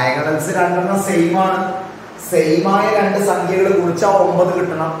 ഡയഗണൽസ് 2 സെയിം ആണ്. സെയിം ആയ 2 സംഖ്യകൾ കുറിച്ചാൽ 9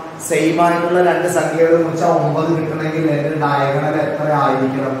 കിട്ടണം. സെയിം ആയിട്ടുള്ള 2 സംഖ്യകൾ കുറിച്ചാൽ 9 കിട്ടണമെങ്കിൽ എന്റെ ഡയഗണൽ എത്ര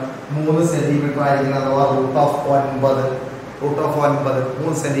ആയിരിക്കണം? 3 സെന്റിമീറ്റർ ആയിരിക്കണം. അഥവാ റൂട്ട് ഓഫ് 9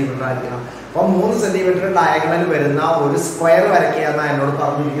 3 സെന്റിമീറ്റർ ആയിരിക്കണം. അപ്പൊ 3 സെന്റിമീറ്റർ ഡയഗണൽ വരുന്ന ഒരു സ്ക്വയർ വരയ്ക്കുക എന്നാണ് എന്നോട്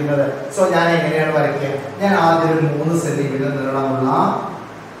പറഞ്ഞിരിക്കുന്നത്. സോ ഞാൻ എങ്ങനെയാണ് വരയ്ക്കുക? ഞാൻ ആദ്യം ഒരു 3 സെന്റിമീറ്റർ നീളമുള്ള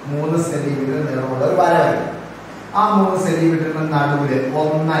ഒരു വര വരയ്ക്കും. ആ 3 സെന്റിമീറ്ററിന് നടുവില്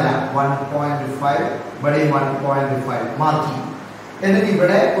 1.5 ഇവിടെ 1.5 മാർക്ക് ചെയ്യും. എന്നിട്ട്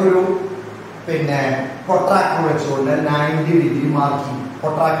ഇവിടെ ഒരു പ്രൊട്രാക്ടർ വെച്ചുകൊണ്ട് 90 ഡിഗ്രി മാർക്ക് ചെയ്യും.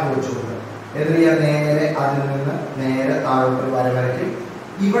 പ്രൊട്രാക്ടർ വെച്ചുകൊണ്ട് എന്നിട്ട് ഞാൻ നേരെ അതിൽ നിന്ന് നേരെ താഴോട്ട് വര വരയ്ക്കും.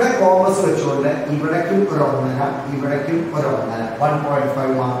 ഇവിടെ കോമ്പസ് വെച്ചുകൊണ്ട് ഇവിടേക്കും ഒരു 1.5 ഇവിടേക്കും ഒരു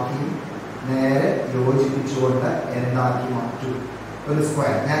 1.5 മാർക്ക് ചെയ്യും. നേരെ യോജിപ്പിച്ചുകൊണ്ട് എന്താക്കി മാറ്റും? ഒരു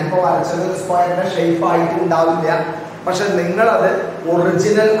സ്ക്വയർ. ഞാനിപ്പോ വരച്ചത് ഒരു സ്ക്വയറിന്റെ ഷേപ്പ് ആയിട്ട് ഉണ്ടാവില്ല. പക്ഷെ നിങ്ങളത്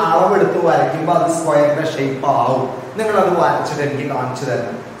ഒറിജിനൽ അളവെടുത്ത് വരയ്ക്കുമ്പോൾ അത് സ്ക്വയറിന്റെ ഷേപ്പ് ആവും. നിങ്ങളത് വരച്ചിട്ട് എനിക്ക് കാണിച്ചു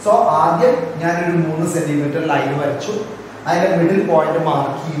തരണം. സോ ആദ്യം ഞാനൊരു 3 സെന്റിമീറ്റർ ലൈൻ വരച്ചു. അതിന്റെ മിഡിൽ പോയിന്റ്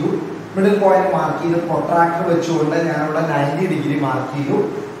മാർക്ക് ചെയ്തു. മിഡിൽ പോയിന്റ് മാർക്ക് ചെയ്ത് പ്രൊട്രാക്ടർ വെച്ചുകൊണ്ട് ഞാനിവിടെ 90 ഡിഗ്രി മാർക്ക് ചെയ്തു.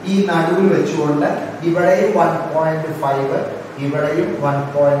 ഈ നടുവിൽ വെച്ചുകൊണ്ട് ഇവിടെയും 1.5 ഇവിടെയും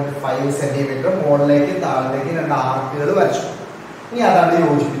 1.5 സെന്റിമീറ്റർ മുകളിലേക്ക് താഴേക്ക് 2 ആർക്കുകൾ വരച്ചു. ഇനി അതാണ്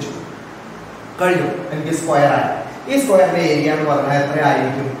യോജിപ്പിച്ചു കഴിഞ്ഞു. എനിക്ക് സ്ക്വയർ ആയി. ഈ സ്ക്വയറിന്റെ ഏരിയ എന്ന് പറഞ്ഞാൽ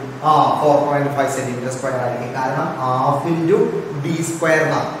എത്രയായിരിക്കും? 4.5 സെന്റിമീറ്റർ സ്ക്വയർ ആയിരിക്കും. കാരണം ഹാഫ് ഇൻറ്റു ഡി സ്ക്വയർ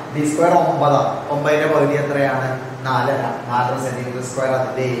എന്നാണ്. D square 9. 9ന്റെ പകുതി എത്രയാണ്? 4.5 സെന്റിമീറ്റർ സ്ക്വയർ.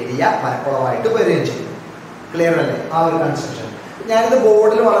 അതിന്റെ ഏരിയ പരപ്പളവായിട്ട് വരികയും ചെയ്യും. ക്ലിയർ അല്ലേ ആ ഒരു കൺസ്ട്രക്ഷൻ? ഞാനിത്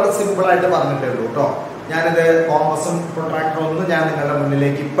ബോർഡിൽ വളരെ സിമ്പിൾ ആയിട്ട് പറഞ്ഞിട്ടേ ഉള്ളൂ കേട്ടോ. ഞാനിത് കോമ്പസും പ്രൊട്രാക്ടറും ഒന്നും ഞാൻ നിങ്ങളുടെ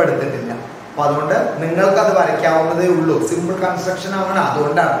മുന്നിലേക്ക് ഇപ്പം എടുത്തിട്ടില്ല. അപ്പൊ അതുകൊണ്ട് നിങ്ങൾക്കത് വരയ്ക്കാവുന്നതേ ഉള്ളൂ. സിമ്പിൾ കൺസ്ട്രക്ഷൻ ആണ്.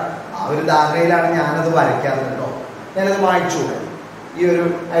 അതുകൊണ്ടാണ് ആ ഒരു ധാരണയിലാണ് ഞാനത് വരയ്ക്കാറ് കേട്ടോ. ഞാനത് മായ്ച്ചൂടെ? ഈ ഒരു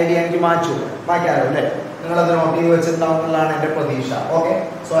ഐഡിയ എനിക്ക് മായ്ക്കാറോ അല്ലേ? നിങ്ങളത് നോട്ട് ചെയ്ത് വെച്ചിട്ടുണ്ടാവുന്നതാണ് എൻ്റെ പ്രതീക്ഷ. Okay,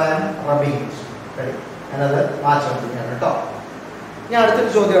 so I am rubbing it. ഞാനത് മാറ്റിയാണ് കേട്ടോ. ഞാൻ അടുത്തൊരു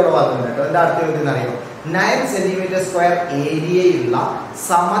ചോദ്യം അവിടെ വന്നിട്ടുണ്ട് കേട്ടോ. എൻ്റെ അടുത്ത ചോദ്യം അറിയാം. 9 സെന്റിമീറ്റർ സ്ക്വയർ ഏരിയയുള്ള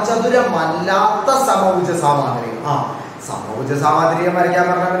സമചതുരമല്ലാത്ത സമഭുജ സാമാന്തരികം. സമഭുജ സാമാന്തരികം വരയ്ക്കാൻ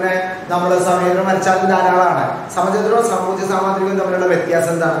പറഞ്ഞാൽ പിന്നെ നമ്മൾ സമചതുരം വരച്ചാലും ധാരാളമാണ്. സമചതുരവും സമഭുജ സാമാന്തരികവും തമ്മിലുള്ള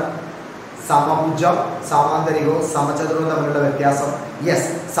വ്യത്യാസം എന്താണ്? സമഭുജം സാമാന്തരികവും സമചതുരവും തമ്മിലുള്ള വ്യത്യാസം, യെസ്,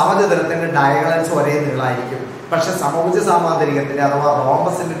 സമചതുരത്തിന്റെ ഡയഗണൽസ് ഒരേ നീളമായിരിക്കും. പക്ഷെ സമഭുജ സാമാന്തരികത്തിന്റെ അഥവാ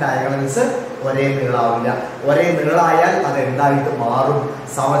റോംബസിന്റെ ഡയഗണൽസ് ഒരേ നീളാവില്ല. ഒരേ നീളായാൽ അത് എന്തായിട്ട് മാറും?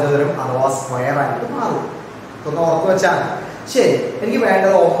 സമചതുരം അഥവാ സ്ക്വയർ ആയിട്ട് മാറും. ഒന്ന് ഓർത്ത് വെച്ചാൽ ശരി, എനിക്ക്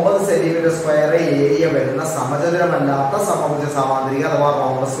വേണ്ടത് 9 സെന്റിമീറ്റർ സ്ക്വയർ ഏരിയ വരുന്ന സമചതുരമല്ലാത്ത സമഭുജ സാമാന്തരിക അഥവാ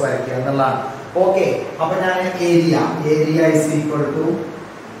റോംബസ് വരയ്ക്കുക എന്നുള്ളതാണ്. ഓക്കെ, അപ്പൊ ഞാൻ area is equal to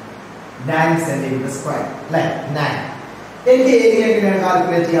 9 centimetre square അല്ലെ. 9 എനിക്ക് ഏരിയ എങ്ങനെയാണ്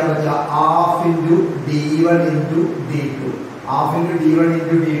കാൽക്കുലേറ്റ് ചെയ്യാൻ പറ്റുക? Half into d1 into d2. Half into d1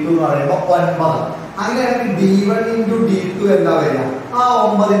 into d2 എന്ന് പറയുമ്പോൾ 9. അങ്ങനെയാണെങ്കിൽ d1 ഇൻറ്റു d2 എന്താ വരിക? ആ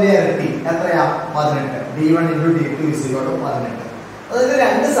 9ന്റെ ഇരട്ടി എത്രയാ? 18. d1 into d2 is equal to 18. അതായത്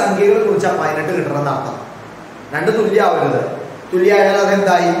രണ്ട് സംഖ്യകളെ കുറിച്ചാണ് 18 കിട്ടണമെന്ന് അർത്ഥം. രണ്ട് തുല്യമാവരുത്. തുല്യമായാൽ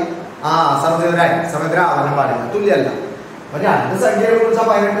അതെന്തായി? സമചതുരം ആവാനും പാടില്ല, തുല്യമല്ല. അപ്പൊ രണ്ട് സംഖ്യകളെ കുറിച്ചാൽ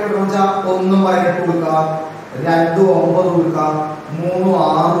 18 കിട്ടണമെന്ന് വെച്ചാൽ 1 18 കൊടുക്കാം, 2 9 കൊടുക്കാം, 3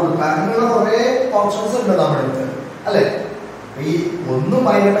 6 കൊടുക്കാം. അങ്ങനെയുള്ള കുറെ ഓപ്ഷൻസ് ഉണ്ട് നമ്മുടെ അടുത്ത് അല്ലെ. ഈ 1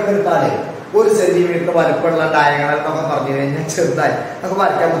 18 എടുത്താലേ 1 സെന്റിമീറ്റർ വലുപ്പമുള്ള ഡയഗണൽ എന്നൊക്കെ പറഞ്ഞു കഴിഞ്ഞാൽ ചെറുതായി നമുക്ക്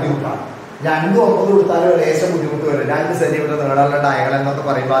വരയ്ക്കാൻ ബുദ്ധിമുട്ടാണ്. 2 9 കൊടുത്താലും ലേശം ബുദ്ധിമുട്ട് വരും. 2 സെന്റിമീറ്റർ നീളമുള്ള ഡയഗണൽ എന്നൊക്കെ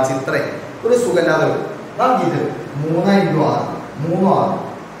പറയുമ്പോൾ ആ ചിത്രം ഒരു സുഖമില്ലാതെ വരും. നമുക്ക് ഇത് 3 × 6 3 6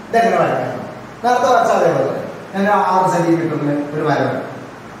 ഇതെങ്ങനെ വരയ്ക്കാം? നേരത്തെ വരച്ചാൽ അതേപോലെ ഞാൻ 6 സെന്റിമീറ്ററിൽ ഒരു വര വരും.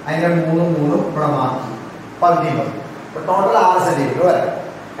 അതിന്റെ 3 ഇവിടെ മാറ്റി പകുതി ടോട്ടൽ 6 സെന്റിമീറ്റർ വരാം.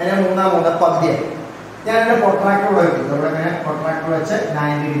 അതിനെ 3 പകുതിയായി. ഞാൻ എന്റെ പൊട്രാക്ടർ വയ്ക്കും. ഇവിടെ ഇങ്ങനെ പൊട്രാക്ടർ വെച്ച്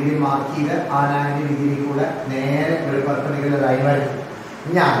 90 ഡിഗ്രി മാർക്ക് ചെയ്ത് ആ 90 ഡിഗ്രി കൂടെ നേരെ ഒരു പെർപെൻഡിക്കുലർ ലൈൻ വരയ്ക്കും.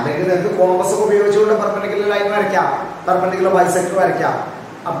 ഞാൻ അല്ലെങ്കിൽ നിങ്ങൾക്ക് കോമ്പസ് ഒക്കെ ഉപയോഗിച്ചുകൊണ്ട് പെർപെൻഡിക്കുലർ ലൈൻ വരയ്ക്കാം, പെർപെൻഡിക്കുലർ ബൈസെക്ടർ വരയ്ക്കാം.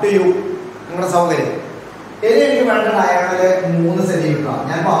 അപ് ടു യു, നിങ്ങളുടെ സൗകര്യം. ഇനി എനിക്ക് വേണ്ട ഡയഗണല് 3 സെന്റിമീറ്റർ ആണ്.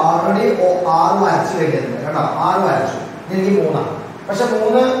 ഞാൻ ഓൾറെഡി 6 വരച്ചു കഴിഞ്ഞിട്ടുണ്ട് കേട്ടോ. 6 വരച്ചു, എനിക്ക് 3 ആണ്. പക്ഷെ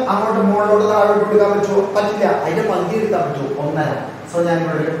 3 അങ്ങോട്ട് മുകളിലോട്ട് താഴോട്ട് എടുക്കാൻ പറ്റുമോ? പറ്റില്ല. അതിന്റെ പകുതി എടുക്കാൻ പറ്റുമോ? 1.5. സോ ഞാൻ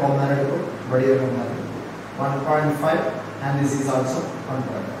ഇവിടെ 1.5 എടുക്കും, ഇവിടെ 1.5, 1.5 and this is also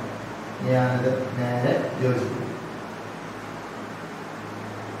 1.5. ഞാനത് നേരെ യോജിപ്പിക്കും.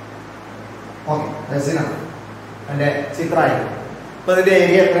 ഓക്കെ, എന്റെ ചിത്രമായി. ഇപ്പൊ ഇതിന്റെ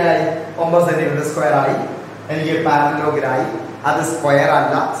ഏരിയ എത്രയായി? 9 സെന്റിമീറ്റർ സ്ക്വയർ ആയി. എനിക്ക് പാരലോഗിലായി. അത് സ്ക്വയർ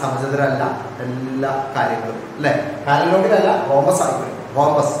അല്ല, സമചതുരല്ല, എല്ലാ കാര്യങ്ങളും അല്ലെ. പാരലോഗിലല്ല, റോംബസ് ആയിക്കഴിഞ്ഞു.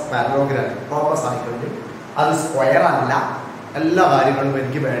 Rhombus പാരലോഗിലല്ല, rhombus ആയിക്കഴിഞ്ഞു. അത് സ്ക്വയർ അല്ല, എല്ലാ കാര്യങ്ങളും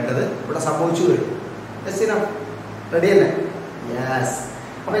എനിക്ക് വേണ്ടത് ഇവിടെ സംഭവിച്ചു കഴിഞ്ഞു. റെഡി അല്ലേ? യെസ്.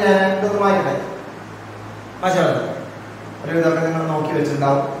 അപ്പൊ ഞാൻ ഇതൊന്ന് വായിക്കട്ടെ. ഒരു ഇതൊക്കെ നിങ്ങൾ നോക്കി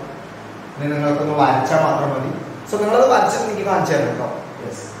വെച്ചിട്ടുണ്ടാവും. നിങ്ങൾക്കൊന്ന് വരച്ചാൽ മാത്രം മതി. സോ നിങ്ങളത് വരച്ചിട്ട് എനിക്ക് കാണിച്ചു തരാം കേട്ടോ.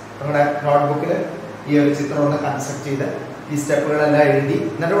 യെസ്, നിങ്ങളുടെ നോട്ട്ബുക്കിൽ ഈ ഒരു ചിത്രം ഒന്ന് കൺസ്ട്രക്ട് ചെയ്ത് ഈ സ്റ്റെപ്പുകളെല്ലാം എഴുതി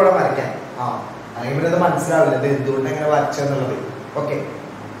എന്നിട്ട് ഇവിടെ വരയ്ക്കാൻ. അല്ലെങ്കിൽ പിന്നെ അത് മനസ്സിലാവില്ല ഇത് എന്തുകൊണ്ട് എങ്ങനെ വരച്ചെന്നുള്ളത്. Okay,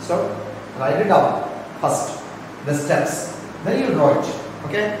 so right it down first the steps, then you draw it.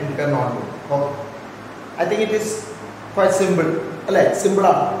 Okay, in your notebook. Okay, I think it is quite simple. അല്ലേ? സിമ്പിൾ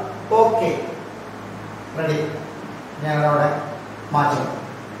ആണ്. Okay, ready. ഞങ്ങൾ അവിടെ മാറ്റം.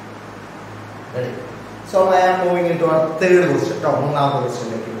 Ready. So I am moving in to our third question കേട്ടോ. 3ാമത്തെ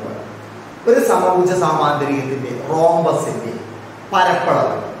ക്വസ്റ്റ്യനിലേക്ക് പോകാം. ഒരു സമഭുജ സാമാന്തരികത്തിന്റെ റോംബസിന്റെ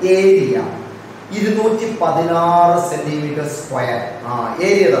പരപ്പളവ് ഏരിയ 216 സെന്റിമീറ്റർ സ്ക്വയർ.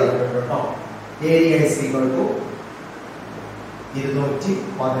 ഏരിയ തന്നിട്ടുണ്ട് കേട്ടോ. Area is equal to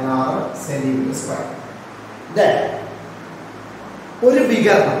 216 centimetre square. ഒരു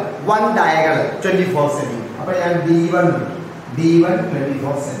വികരണം 1 ഡയഗണൽ 24 സെന്റിമീറ്റർ. അപ്പൊ ഞാൻ d1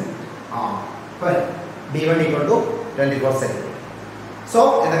 24 centimetre. d1 equal to 24 centimetre. So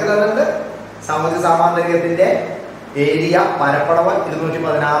എന്തൊക്കെ തന്നിട്ടുണ്ട്? സമഭുജ സാമാന്തരികത്തിന്റെ ഏരിയ പരപ്പളവ്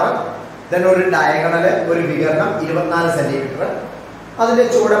 216, then ഒരു ഡയഗണല് ഒരു വികരണം 24 സെന്റിമീറ്റർ. അതിന്റെ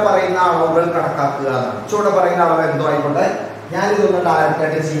ചുവടെ പറയുന്ന അളവുകൾ കണക്കാക്കുക എന്നാണ്. ചുവടെ പറയുന്ന അളവ് എന്തോ ആയിക്കോട്ടെ, ഞാനിതൊന്ന്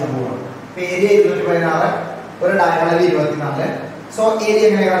ഡയറക്റ്റായിട്ട് ചെയ്യാൻ പോവാണ്. ഏരിയ 216, ഒരു ഡയഗണൽ 24. സോ ഏരിയ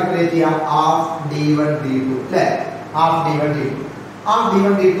എങ്ങനെ കാൽക്കുലേറ്റ് ചെയ്യാം? ഹാഫ് d1 d2 അല്ലേ? Half d1 d2. Half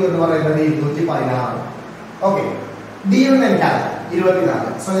d1 d2 എന്ന് പറയുന്നത് 216. ഓക്കെ, d1 എനിക്കല്ല 24.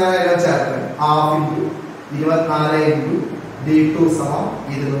 സോ ഞാൻ അതിനെ ചേർത്ത് ഹാഫ് ഇൻറ്റു 24 ഇൻറ്റു d2 സമം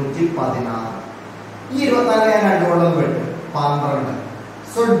 216. ഈ 24 ഞാൻ 2 കൊണ്ടൊന്നും വെട്ടും, 12.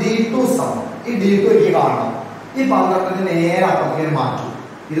 സോ d2 സമം, ഈ d2 എനിക്ക് കാണണം. ഈ 12 നേരെ അപ്പുറത്തേക്ക് മാറ്റും.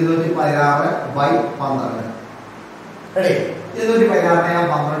 216/12. റെഡി? 216 ഞാൻ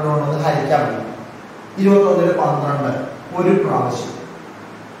 12 കൊണ്ടൊന്ന് ഹരിക്കാൻ പറ്റും. 21 12 ഒരു പ്രാവശ്യം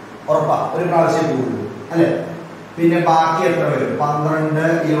ഉറപ്പാ, ഒരു പ്രാവശ്യം കൂടുള്ളൂ അല്ലെ. പിന്നെ ബാക്കി എത്ര വരും? 12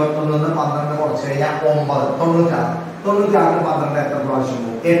 21 12 കുറച്ച് കഴിഞ്ഞാൽ 9 96. 96 12 എത്ര പ്രാവശ്യം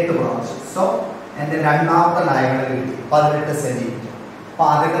പോകും? 8 പ്രാവശ്യം. സോ എന്റെ രണ്ടാമത്തെ ഡയഗണൽ കിട്ടി 18 സെന്റിമീറ്റർ. അപ്പൊ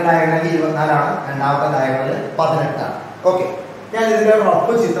ആദ്യത്തെ ഡയഗണൽ 24 ആണ്, രണ്ടാമത്തെ ഡയഗണൽ 18 ആണ്. ഓക്കെ, ഞാൻ ഇതിന്റെ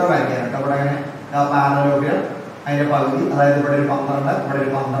റഫ് ചിത്രം വരയ്ക്കാൻ കേട്ടോ. ഇവിടെ അങ്ങനെ പാരലോഗ്രാം, അതിന്റെ പകുതി, അതായത് ഇവിടെ ഒരു 12, ഇവിടെ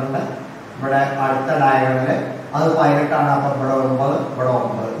ഒരു 12, ഇവിടെ അടുത്ത ഡയഗണല് അത് 18 ആണ്. അപ്പൊ ഇവിടെ 9, ഇവിടെ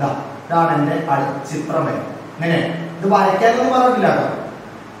 9. ഇതാണ് എന്റെ ചിത്രം. ഇങ്ങനെ ഇത് വരയ്ക്കാനൊന്നും പറഞ്ഞിട്ടില്ല കേട്ടോ.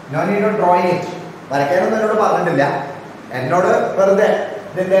 ഞാൻ ഡ്രോയിങ് ഇറ്റ്. വരയ്ക്കാനൊന്നും എന്നോട് പറഞ്ഞിട്ടില്ല. എന്നോട് വെറുതെ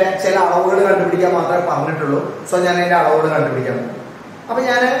ഇതിന്റെ ചില അളവുകൾ കണ്ടുപിടിക്കാൻ മാത്രമേ പറഞ്ഞിട്ടുള്ളൂ. സോ ഞാൻ അതിന്റെ അളവുകൾ കണ്ടുപിടിക്കാൻ പോകും. അപ്പൊ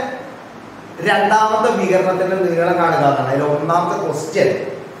ഞാൻ രണ്ടാമത്തെ വികരണത്തിന്റെ നീളം കാണുക എന്നാണ്. അതിൽ ഒന്നാമത്തെ question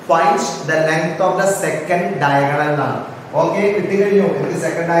find the length of the second diagonal എന്നാണ്. ഓക്കെ, കിട്ടിക്കഴിഞ്ഞു. എനിക്ക്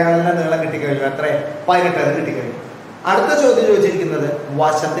സെക്കൻഡ് ഡയഗണലിന്റെ നീളം കിട്ടിക്കഴിഞ്ഞു. എത്ര? 18 കിട്ടിക്കഴിഞ്ഞു. അടുത്ത ചോദ്യം ചോദിച്ചിരിക്കുന്നത്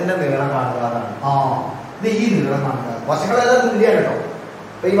വശത്തിന്റെ നീളം കാണുക എന്നാണ്. ഇത് ഈ നീളം കാണുക. വശങ്ങളെല്ലാം തുല്യാണ് കേട്ടോ.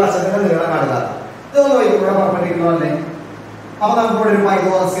 അപ്പൊ ഈ വശത്തിന്റെ നീളം കാണുക. ഇതൊന്നും ഇവിടെ പറഞ്ഞിരിക്കുന്നതല്ലേ. അപ്പൊ നമുക്കിവിടെ ഒരു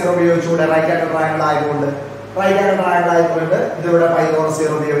പൈതോറസ് സീറോ ഉപയോഗിച്ചുകൂടെ? റൈറ്റ് ആംഗിൾ ട്രയാംഗിൾ ആയതുകൊണ്ട് ഇതിവിടെ പൈതോറസ്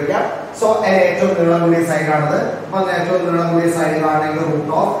സീറോ ഉപയോഗിക്കാം. സോ ഏറ്റവും നീളം കൂടിയ സൈഡാണത്. അപ്പൊ ഏറ്റവും നീളം കൂടിയ സൈഡ് ആണെങ്കിൽ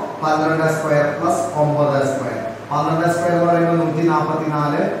റൂട്ട് ഓഫ് 12² പ്ലസ് 9². 12² എന്ന് പറയുമ്പോൾ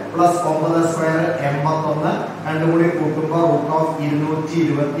 144 പ്ലസ് 9² 81. രണ്ടും കൂടി കൂട്ടുമ്പോൾ റൂട്ട് ഓഫ്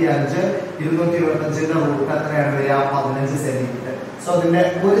 225. 225ന്റെ റൂട്ട് എത്രയാണ് വരിക? 15 സെന്റിമീറ്റർ. സോ ഇതിന്റെ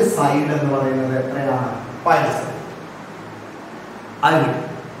ഒരു സൈഡ് എന്ന് പറയുന്നത് എത്രയാണ്? 15 സെന്റിമീറ്റർ.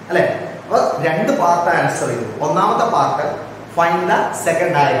 അല്ലെ? അപ്പൊ രണ്ട് പാർട്ട് ആൻസർ ചെയ്തു. ഒന്നാമത്തെ part find the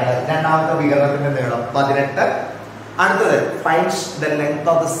second diagonal, രണ്ടാമത്തെ വികരണത്തിന്റെ നീളം 18. അടുത്തത് find the length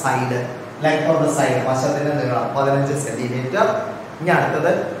of the side, വശത്തിന്റെ നീളം 15 സെന്റിമീറ്റർ. ഇനി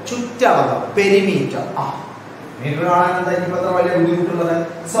അടുത്തത് ചുറ്റളവ്, പെരിമീറ്റർ. മീറ്റർ കാണാൻ എന്താ ഇനിയിപ്പോ അത്ര വലിയ ബുദ്ധിമുട്ടുള്ളത്?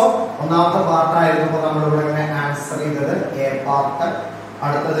 സോ ഒന്നാമത്തെ പാർട്ടായിരുന്നു നമ്മളിവിടെ ഇങ്ങനെ ആൻസർ ചെയ്തത് എ പാർട്ട്.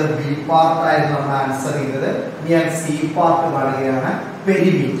 അടുത്തത് ബി പാർട്ട് ആയിരുന്നു നമ്മൾ ആൻസർ ചെയ്തത്. ഞാൻ സി പാർട്ട് കാണുകയാണ്,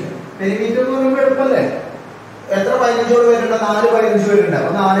 പെരിമീറ്റർ. പെരിമീറ്റർ എന്ന് പറയുമ്പോൾ എളുപ്പല്ലേ? എത്ര 15 വരുന്നുണ്ട്? 4 15 വരുന്നുണ്ട്.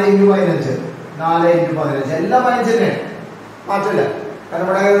 അപ്പൊ 4 × 15, 4 × 15 എല്ലാം 15 തന്നെയാണ്, മാറ്റില്ല. കാരണം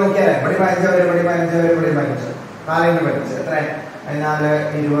ഇവിടെ നോക്കിയാലേ ഇവിടെ 15 വരും, ഇവിടെ 15 വരും, ഇവിടെ 15. 4 × 15 എത്ര? 14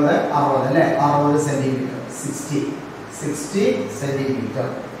 20 60 അല്ലെ? 60 സെന്റിമീറ്റർ. 60 സെന്റിമീറ്റർ.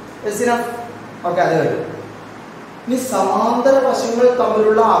 ഓക്കെ, അത് വരും. ഇനി സമാന്തര വശങ്ങൾ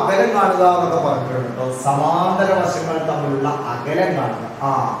തമ്മിലുള്ള അകലം കാണുക എന്നൊക്കെ പറഞ്ഞിട്ടുണ്ടോ? സമാന്തര വശങ്ങൾ തമ്മിലുള്ള അകലം കാണുക.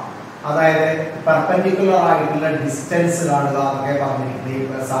 അതായത് പെർപെൻഡിക്കുലർ ആയിട്ടുള്ള ഡിസ്റ്റൻസ് കാണുക എന്നൊക്കെ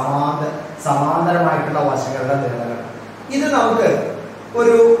പറഞ്ഞിട്ടുണ്ട്. സമാന്തരമായിട്ടുള്ള വശങ്ങളുടെ നീളങ്ങൾ. ഇത് നമുക്ക്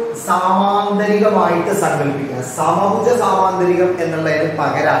ഒരു സാമാന്തരികമായിട്ട് സങ്കല്പിക്കാം. സമഭുജ സാമാന്തരികം എന്നുള്ളതിന്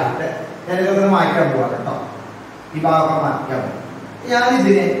പകരമായിട്ട് ഞാൻ ഇതൊക്കെ മാറ്റാൻ പോവാണ് കേട്ടോ. ഈ ഭാഗം മാറ്റാൻ പോകും.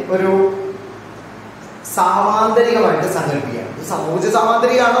 ഞാനിതിനെ ഒരു സാമാന്തരികമായിട്ട് സങ്കല്പിക്കാം. സമഭുജ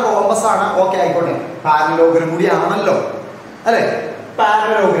സാമാന്തരികമാണ്, റോംബസ് ആണ്. ഓക്കെ, ആയിക്കോട്ടെ. പാരലോഗ്രം കൂടി ആണല്ലോ അല്ലെ?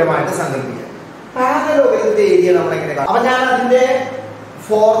 പാരലോഗ്രമായിട്ട് സങ്കല്പിക്കാം. പാരലോഗ്രത്തിന്റെ ഏരിയ നമ്മളെങ്ങനെ കാണും? അപ്പൊ ഞാൻ അതിന്റെ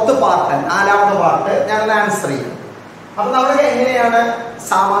ഫോർത്ത് പാർട്ട്, 4ാമത്തെ പാർട്ട് ഞാനത് ആൻസർ ചെയ്യും. അപ്പൊ നമ്മൾക്ക് എങ്ങനെയാണ്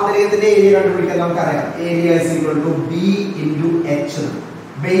സാമാന്തരികത്തിന്റെ ഏരിയ കണ്ടുപിടിക്കാൻ? നമുക്കറിയാം area B × H,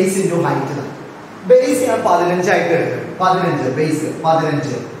 base × height. Base ഞാൻ 15 ആയിട്ട് എടുക്കും. 15 ബേസ്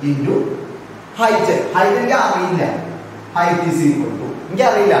 15 × ഹൈറ്റ്. ഹൈറ്റ് എനിക്ക് അറിയില്ല. ഹൈറ്റ്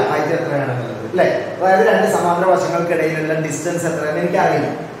എനിക്കറിയില്ല ഹൈറ്റ് എത്രയാണെന്നുള്ളത് അല്ലെ? അതായത് രണ്ട് സമാന്തര വശങ്ങൾക്കിടയിലുള്ള ഡിസ്റ്റൻസ് എത്രയാണെന്ന് എനിക്കറിയില്ല.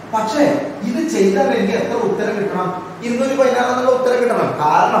 പക്ഷേ ഇത് ചെയ്താൽ എനിക്ക് എത്ര ഉത്തരം കിട്ടണം? 216 എന്നുള്ള ഉത്തരം കിട്ടണം.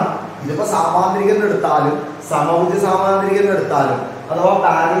 കാരണം ഇതിപ്പോ സാമാന്തരികം എടുത്താലും സമഭുജ സാമാന്തരികം എടുത്താലും അഥവാ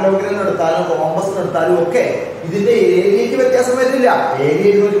പാരലോഗ്രം എടുത്താലും റോംബസ് എടുത്താലും ഒക്കെ ഇതിന്റെ ഏരിയക്ക് വ്യത്യാസം വരുന്നില്ല. ഏരിയ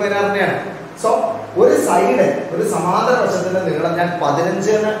 216 തന്നെയാണ്. സോ ഒരു സൈഡ്, ഒരു സമാന്തര വശത്തിന്റെ നീളം ഞാൻ 15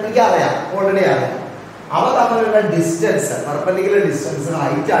 എന്ന് എനിക്കറിയാം, ഓൾറെഡി അറിയാം. അവ തമ്മിലുള്ള ഡിസ്റ്റൻസ്, പെർപെൻഡിക്കുലർ ഡിസ്റ്റൻസ്,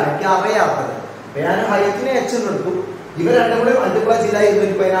 ഹൈറ്റ് ആണ് എനിക്ക് അറിയാത്തത്. ഞാൻ ഹൈറ്റിനെ H എടുത്തു. ഇവ രണ്ടും കൂടി മൾട്ടിപ്ലൈ ചെയ്താൽ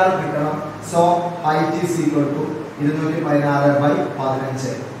 216 കിട്ടണം. So height is equal to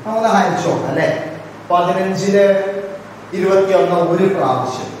 216/15. നമുക്ക് ഹരിച്ചോ അല്ലെ? 15 21 ഒരു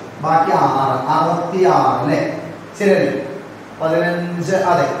പ്രാവശ്യം, ബാക്കി 6 66 അല്ലെ? ശരിയല്ലേ? 15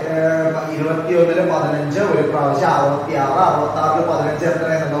 അതെ, 21 15 ഒരു പ്രാവശ്യം 66. 66 15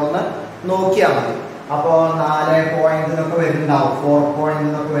 എത്രയെന്നുണ്ടോന്ന് നോക്കിയാൽ മതി. അപ്പോ 4 പോയിന്റ് എന്നൊക്കെ വരുന്നുണ്ടാവും, 4 പോയിന്റ്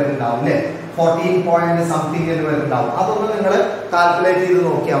എന്നൊക്കെ വരുന്നുണ്ടാവും അല്ലെ? 14 പോയിന്റ് സംതിങ് എന്ന് വരുന്നുണ്ടാവും. അതൊന്ന് നിങ്ങൾ കാൽക്കുലേറ്റ് ചെയ്ത്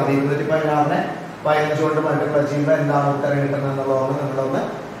നോക്കിയാൽ മതി. 216നെ 15 കൊണ്ട് മൾട്ടിപ്ലൈ ചെയ്യുമ്പോൾ എന്താണ് ഉത്തരം കിട്ടുന്നത് എന്നുള്ളതൊന്ന്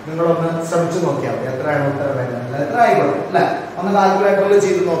നിങ്ങളൊന്ന് ശ്രമിച്ചു നോക്കിയാൽ മതി. എത്രയാണ് ഉത്തരം വരുന്നത്? എത്ര ആയിക്കോട്ടെ അല്ലെ? ഒന്ന് കാൽക്കുലേറ്ററിൽ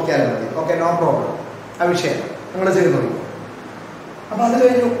ചെയ്ത് നോക്കിയാലും മതി. Okay, no problem. ആ വിഷയം നിങ്ങൾ ചെയ്ത് നോക്കും. അപ്പൊ അത്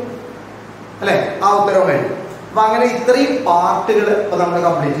കഴിഞ്ഞു അല്ലെ? ആ ഉത്തരവും കഴിഞ്ഞു. അപ്പൊ അങ്ങനെ ഇത്രയും പാർട്ടുകൾ ഇപ്പൊ നമ്മൾ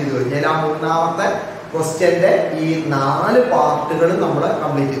കംപ്ലീറ്റ് ചെയ്ത് കഴിഞ്ഞാൽ ആ മൂന്നാമത്തെ ക്വസ്റ്റ്യന്റെ ഈ 4 പാർട്ടുകൾ നമ്മൾ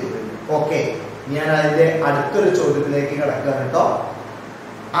കംപ്ലീറ്റ് ചെയ്ത് കഴിഞ്ഞു. ഓക്കെ, ഞാൻ അതിന്റെ അടുത്തൊരു ചോദ്യത്തിലേക്ക് കിടക്കുകയാണ് കേട്ടോ.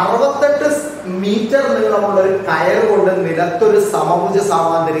 68 മീറ്റർ നീളമുള്ള ഒരു കയർ കൊണ്ട് നിലത്തൊരു സമഭുജ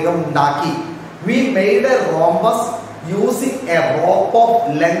സാമാന്തരികം ഉണ്ടാക്കി. V made A rhombus using A rope of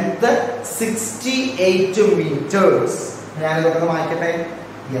length 68 meters. ഞാനിതൊക്കെ മായ്ക്കട്ടെ.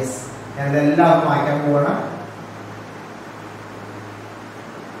 യെസ്, ഞാനിതെല്ലാം മായ്ക്കാൻ പോവാണ്.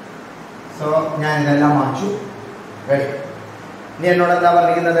 സോ ഞാൻ ഇതെല്ലാം മാച്ചു. ഇനി എന്നോട് എന്താ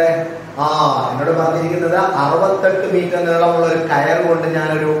പറഞ്ഞിരിക്കുന്നത്? എന്നോട് പറഞ്ഞിരിക്കുന്നത് 68 മീറ്റർ നീളമുള്ള ഒരു കയർ കൊണ്ട്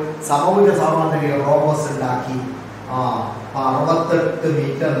ഞാനൊരു സമഭുജ സാമാന്തരിക റോംബസ് ഉണ്ടാക്കി. 68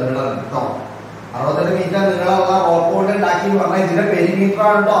 മീറ്റർ നീളം കേട്ടോ. 68 മീറ്റർ നീളമുള്ള റോപ്പ് കൊണ്ട് ഉണ്ടാക്കി എന്ന് പറഞ്ഞാൽ ഇതിന്റെ പെരിമീറ്റർ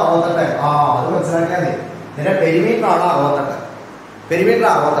ആണ് കേട്ടോ 68. അത് മനസ്സിലാക്കിയാൽ മതി. ഇതിന്റെ പെരിമീറ്റർ ആണ് 68. പെരിമീറ്റർ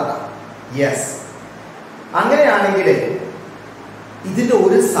 68. യെസ്. അങ്ങനെയാണെങ്കിൽ ഇതിന്റെ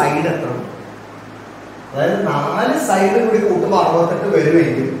ഒരു സൈഡ് എത്ര? അതായത് 4 സൈഡ് കൂടി കൂട്ടുമ്പോൾ 68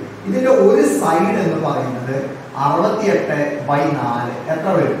 വരുമെങ്കിൽ ഇതിന്റെ ഒരു സൈഡ് എന്ന് പറയുന്നത് 68/4 എത്ര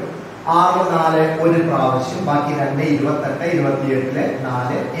വരും? 6 4 ഒരു പ്രാവശ്യം, ബാക്കി 2 28 28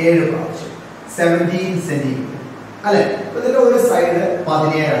 4 7 പ്രാവശ്യം, 17 സെന്റിമീറ്റർ അല്ലെ? ഇതിന്റെ ഒരു സൈഡ്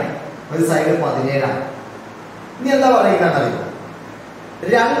 17 ആണ്. ഒരു സൈഡ് 17 ആണ്. ഇനി എന്താ പറയുന്നത്?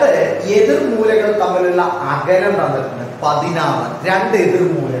 രണ്ട് എതിർമൂലകൾ തമ്മിലുള്ള അകലം തന്നിട്ടുണ്ട് 16. രണ്ട്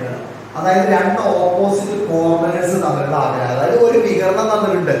എതിർമൂലകൾ, അതായത് രണ്ട് ഓപ്പോസിറ്റ് കോർണേഴ്സ് തമ്മിലുള്ള അകലം, അതായത് ഒരു വികരണം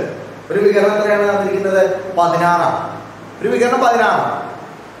തന്നിട്ടുണ്ട്. ഒരു വികരണം എത്രയാണ് തന്നിരിക്കുന്നത്? 16 ആണ്. ഒരു വികരണം 16 ആണ്.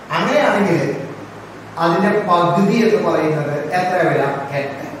 അങ്ങനെയാണെങ്കിൽ അതിന്റെ പകുതി എന്ന് പറയുന്നത് എത്ര വരാം?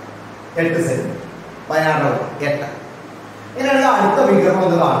 8 സെന്റിമീറ്റർ. 16 8. ഇങ്ങനെയാണെങ്കിൽ അടുത്ത വികരണം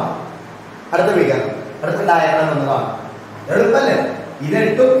ഒന്ന് കാണും. അടുത്ത വികരണം, അടുത്ത ഡയഗ്രം ഒന്ന് കാണും. എളുപ്പല്ലേ? ഇത്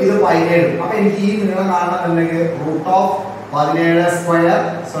 8 ഇത് 17. അപ്പൊ എനിക്ക് ഈ നീളം കാണണമെന്നുണ്ടെങ്കിൽ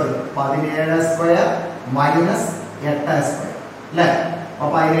 √17² മൈനസ് 8² അല്ലെ?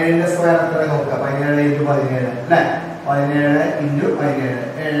 അപ്പൊ 17ന്റെ സ്ക്വയർ എത്ര നോക്കുക? 17 × 17 അല്ലെ? 17 × 17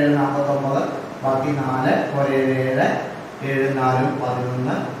 7 49, ബാക്കി 4 1 7 7 4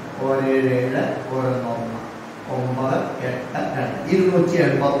 11 1 7 1 9 8 2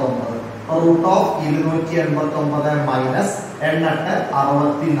 289. √289 മൈനസ് 8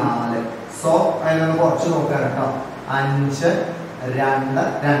 64. സോ അതിനൊന്ന് കുറച്ച് നോക്കാൻ കേട്ടോ. 5 2 2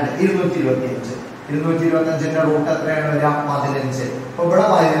 225. 225ന്റെ റൂട്ട് എത്രയാണ് വരിക? 15. അപ്പൊ ഇവിടെ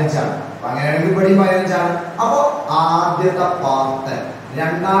 15 ആണ്. അങ്ങനെയാണെങ്കിൽ ഇവിടെ 15 ആണ്. അപ്പൊ ആദ്യത്തെ പാർട്ട്,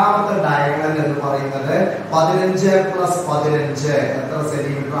 രണ്ടാമത്തെ ഡയഗണൽ എന്ന് പറയുന്നത് 15 + 15 എത്ര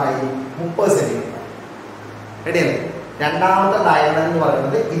സെന്റിമീറ്റർ ആയി? 30 സെന്റിമീറ്റർ. റെഡിയല്ലേ? രണ്ടാമത്തെ ഡയഗണൽ എന്ന്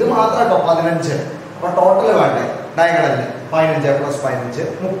പറയുന്നത് ഇത് മാത്രം കേട്ടോ 15. അപ്പൊ ടോട്ടൽ വേണ്ടേ ഡയഗണലിന്? 15 + 15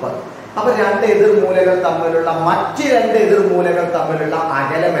 30. അപ്പൊ രണ്ട് എതിർമൂലകൾ തമ്മിലുള്ള മറ്റ് രണ്ട് എതിർമൂലകൾ തമ്മിലുള്ള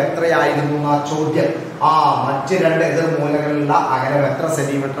അകലം എത്രയായിരുന്നു എന്നാ ചോദ്യം. മറ്റ് രണ്ട് എതിർമൂലകളിലുള്ള അകലം എത്ര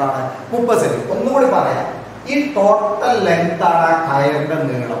സെന്റിമീറ്റർ ആണ്? 30 സെന്റിമീറ്റർ. ഒന്നുകൂടി പറയാം. ഈ ടോട്ടൽ ലെങ്ത് ആണ് ആ കയറിന്റെ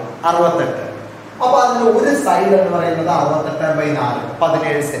നീളം 68. അപ്പൊ അതിന്റെ ഒരു സൈഡ് എന്ന് പറയുന്നത് 68/4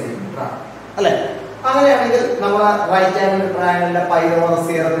 17 സെന്റിമീറ്റർ ആണ് അല്ലെ? അങ്ങനെയാണെങ്കിൽ നമ്മൾ റൈറ്റ് ആംഗിൾ ട്രയാംഗിളിന്റെ പൈതഗോറസ്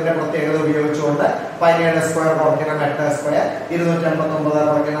തിയറത്തിന്റെ പ്രത്യേകത ഉപയോഗിച്ചുകൊണ്ട് 17² കുറയ്ക്കണം 8², 289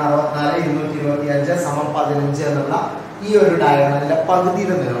 കുറയ്ക്കണം 64, 225 = 15 എന്നുള്ള ഈ ഒരു ഡയഗണലിന്റെ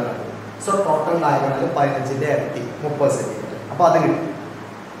പകുതിയുടെ നീളം കണ്ടു. സോ ടോട്ടൽ ഡയഗണൽ 15ന്റെ ഇരട്ടി 30 സെന്റിമീറ്റർ. അപ്പൊ അത് കിട്ടും.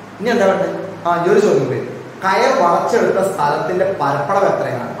 ഇനി എന്താ വേണ്ടത്? ഈ ഒരു ചോദ്യം വരും. കയർ വളച്ചെടുത്ത സ്ഥലത്തിന്റെ പരപ്പളവ്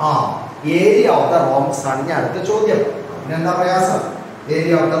എത്രയാണ്? ഏരിയ ഓഫ് ദ റോംബസ് ആണ് ഇനി അടുത്ത ചോദ്യം. പിന്നെന്താ പ്രയാസം?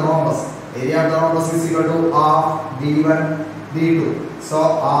 Area of the rhombus. Area of the rhombus is equal to half d1 d2. So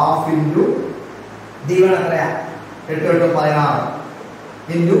half into d1 എത്രയാ? 8 × 16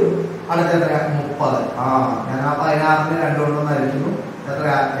 into അടുത്ത എത്രയാ? 30. ഞാൻ ആ 16ന് 2 കൊണ്ടൊന്ന് അരിക്കുന്നു.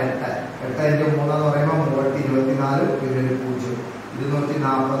 എത്രയാ? 8 × 3 എന്ന് പറയുമ്പോൾ 324 പിന്നെ 0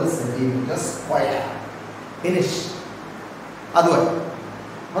 240 സെന്റിമീറ്റർ സ്ക്വയർ. ഫിനിഷ്. അതുപോലെ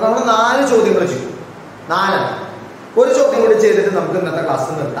അപ്പൊ നമ്മൾ 4 ചോദ്യങ്ങൾ ചെയ്തു. 4. ഒരു ചോദ്യം കൂടി ചെയ്തിട്ട് നമുക്ക് ഇന്നത്തെ ക്ലാസ്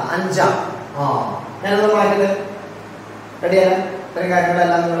നിർത്താം. 5. ഞാനത് മാറ്റിട്ട് റെഡിയാണ്. ഇത്രയും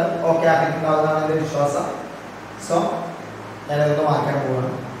കാര്യങ്ങളെല്ലാം നിങ്ങൾ ഓക്കെ ആക്കിയിട്ടുണ്ടാവുന്നതാണ് എൻ്റെ വിശ്വാസം. സോ ഞാനതൊക്കെ മാറ്റാൻ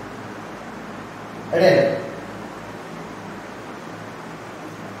പോവാണ്. റെഡിയല്ലേ?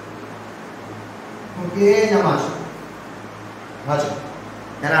 ഓക്കെ, ഞാൻ മാറ്റും.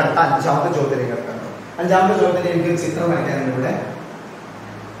 ഞാൻ അടുത്ത 5ാമത്തെ ചോദ്യത്തിലേക്ക് എടുക്കാം. 5ാമത്തെ ചോദ്യത്തിൽ എനിക്ക് ചിത്രം വരയ്ക്കാനുണ്ട്. ഇവിടെ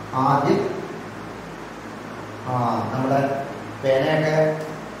ആദ്യം നമ്മുടെ പേനയൊക്കെ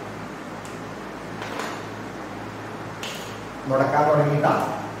മുടക്കാൻ തുടങ്ങിയിട്ടാണ്.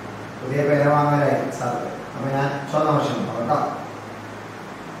 പുതിയ പേന വാങ്ങാനായി സാർ. അപ്പൊ ഞാൻ സ്വന്തം ആവശ്യമുണ്ടോ കേട്ടോ?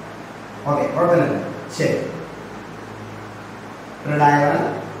 ഓക്കെ, കുഴപ്പമില്ല. ശരി. ഒരു ഡയഗണൽ,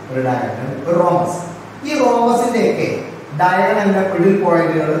 ഒരു റോംബസ്. ഈ റോംബസിന്റെയൊക്കെ ഡയഗണലിന്റെ മിഡിൽ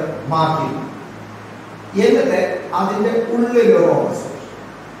പോയിന്റുകൾ മാറ്റി എന്നിട്ട് അതിന്റെ ഉള്ളിൽ റോംബസ്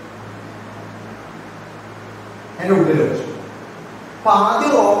അതിന്റെ ഉള്ളിൽ വെച്ചു. അപ്പൊ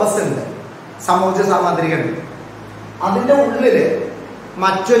ആദ്യം റോംബസ് ഉണ്ട്, സമഭുജ സാമാന്തരികണ്ട്. അതിന്റെ ഉള്ളില്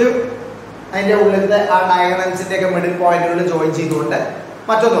മറ്റൊരു അതിന്റെ ഉള്ളിലത്തെ ആ ഡയഗണൽസിന്റെ ഒക്കെ മിഡിൽ പോയിന്റുകളിൽ ജോയിൻ ചെയ്തുകൊണ്ട്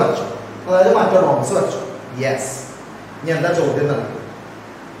മറ്റൊന്ന് വരച്ചു. അതായത് മറ്റൊരു റോംബസ് വരച്ചു. യെസ്. ഇനി എന്താ ചോദ്യം?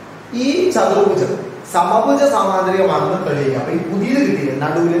 ഈ ചതുർഭുജം സമഭുജ സമാന്തരികമാണെന്ന് തെളിയിക്കുക. അപ്പൊ ഈ പുതിയത് കിട്ടിയില്ല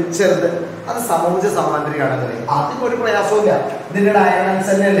നടുവിൽ ചെറുത്, അത് സമഭുജ സമാന്തരികമാണെന്ന് തെളിയിക്കുക. അതിന് ഒരു പ്രയാസമില്ല, ഇതിന്റെ ഡയഗണൽസ്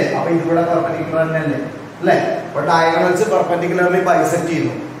തന്നെ അല്ലേ, അപ്പൊ ഇതിവിടെ പെർപെൻഡിക്കുലർ തന്നെ അല്ലേ അല്ലെ. അപ്പൊ ഡയഗണൽസ് പെർപെൻഡിക്കുലർലി ബൈസെക്ട്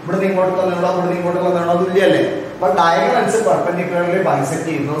ചെയ്യുന്നു. ഇവിടുന്ന് ഇങ്ങോട്ട് തന്നിടോ ഇവിടുന്ന് ഇങ്ങോട്ട് തന്നിടോ തുല്യല്ലേ. അപ്പൊ ഡയഗണൽസ് പെർപെൻഡിക്കുലർലി ബൈസെക്ട്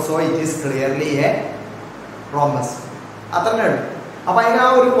ചെയ്യുന്നു. So it is clearly A rhombus. അത്രേ ഉള്ളൂ. അപ്പൊ അതിന് ആ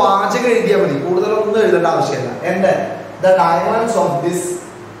ഒരു വാചകം എഴുതിയാൽ മതി, കൂടുതലൊന്നും എഴുതേണ്ട ആവശ്യമില്ല. എന്ത് the diagonals of this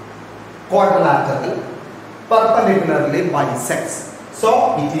quadrilateral perpendicularly bisects, so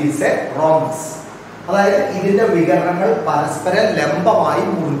it is a rhombus. അതായത് ഇതിന്റെ വികരണങ്ങൾ പരസ്പരം ലംബമായി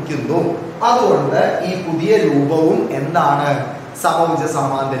മുറിക്കുന്നു. അതുകൊണ്ട് ഈ പുതിയ രൂപവും എന്താണ്, സമഭുജ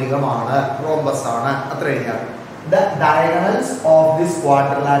സമാന്തരികമാണ്, റോംബസ് ആണ്. അത്ര എഴുതിയാണ്. The diagonals of this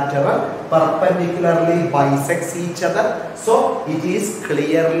quadrilateral perpendicularly bisects each other, so it is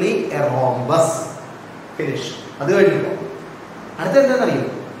clearly a rhombus. Finish. അത് കഴിഞ്ഞു. അടുത്ത എന്താണെന്നറിയോ,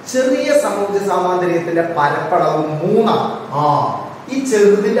 ചെറിയ സമഭുജ സമാന്തരികത്തിന്റെ പരപ്പളവ് 3. ഈ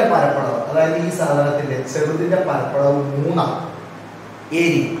ചെറുതിന്റെ പരപ്പളവ്, അതായത് ഈ സാധനത്തിന്റെ ചെറുതിന്റെ പരപ്പളവ് 3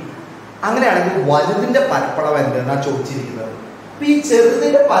 ഏരിയ. അങ്ങനെയാണെങ്കിൽ വലുതിന്റെ പരപ്പളവ് എന്തെന്നാ ചോദിച്ചിരിക്കുന്നത്. അപ്പൊ ഈ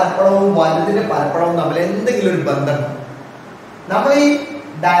ചെറുതിന്റെ പരപ്പളവും വലുതിന്റെ പരപ്പളവും തമ്മിൽ എന്തെങ്കിലും ഒരു ബന്ധമുണ്ടോ? നമ്മൾ ഈ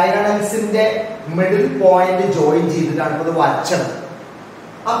ഡയഗണൽസിന്റെ മിഡിൽ പോയിന്റ് ജോയിൻ ചെയ്തിട്ടാണ് ഇത് വരച്ചത്.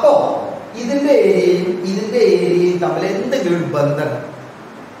 അപ്പോ ഇതിന്റെ ഏരിയയും തമ്മിൽ എന്തെങ്കിലും ഒരു ബന്ധം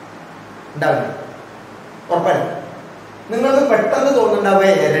ഉണ്ടാവില്ല, ഉറപ്പാണ്. നിങ്ങൾക്ക് പെട്ടെന്ന് തോന്നുന്നുണ്ടാവുക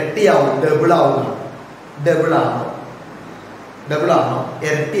ഇരട്ടിയാവും, ഡബിൾ ആവുന്നു. ഡബിൾ ആണോ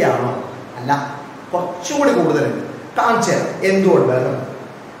ഇരട്ടിയാണോ? അല്ല, കുറച്ചും കൂടി കൂടുതലുണ്ട്. കാണിച്ചു തരാം എന്തുകൊണ്ട്.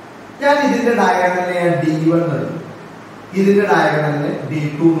 ഞാൻ ഇതിന്റെ ഡയഗണലിനെ D1 എടുക്കും, ഇതിന്റെ ഡയഗണലിന്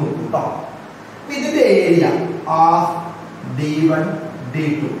D2 നോക്കും കേട്ടോ. ഇതിന്റെ ഏരിയ D1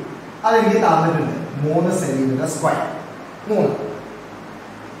 D2 അതെനിക്ക് തന്നിട്ടുണ്ട് 3 സെന്റിമീറ്റർ സ്ക്വയർ. 3.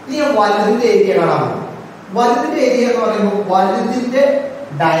 ഇനി വലുതിന്റെ ഏരിയ കാണാൻ പോകും. വലുതിന്റെ ഏരിയ എന്ന് പറയുമ്പോൾ വലുതിന്റെ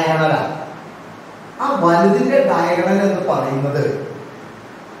ഡയഗണലാണ്. ആ വലുതിന്റെ ഡയഗണൽ എന്ന് പറയുന്നത്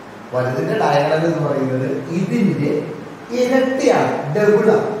ഇതിന്റെ ഇരട്ടിയാണ്,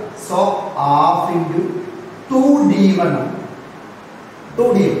 ഡബിളാണ്. So half into 2D1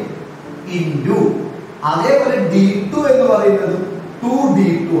 into അതേപോലെ D2 എന്ന് പറയുന്നത്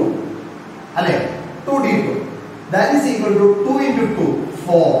 2D2 അല്ലെ. 2D2 that is equal to 2 into 2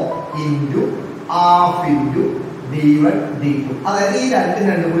 4 into half into D1 D2. അതായത് ഈ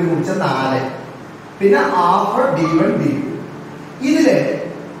രണ്ടും കൂടി കുറിച്ച 4, പിന്നെ half D1 D2. ഇതില്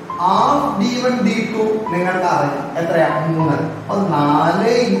half D1 D2 നിങ്ങൾക്ക് അറിയാം എത്രയാ? 3. അപ്പൊ 4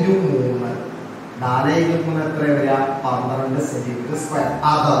 into 3 എത്രയാ വരിക? 12 സെന്റിമീറ്റർ സ്ക്വയർ.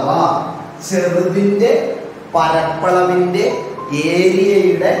 അഥവാ ചെറുതിന്റെ പരപ്പളവിന്റെ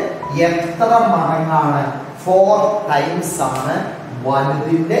ഏരിയയുടെ എത്ര മടങ്ങാണ്? 4 ടൈംസ് ആണ്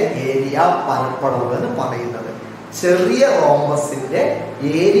വലുതിന്റെ ഏരിയ പരപ്പളവ് എന്ന് പറയുന്നത്. ചെറിയ റോംബസിന്റെ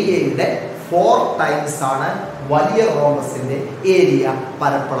ഏരിയയുടെ 4 ടൈംസ് ആണ് വലിയ റോംബസിന്റെ ഏരിയ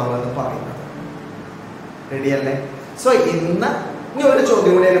പരപ്പളവ് എന്ന് പറയുന്നത്. റെഡിയല്ലേ? സോ ഇന്ന് ഇനി ഒരു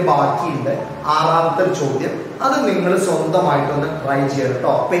ചോദ്യം കൂടി ബാക്കിയുണ്ട്, 6ാമത്തെ ചോദ്യം. അത് നിങ്ങൾ സ്വന്തമായിട്ടൊന്ന് ട്രൈ ചെയ്യണം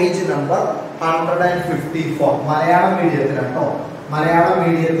കേട്ടോ. പേജ് നമ്പർ 154 മലയാളം മീഡിയത്തിലാണ് കേട്ടോ. Malayalam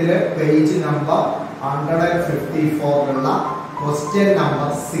മീഡിയത്തില് page number 154 question number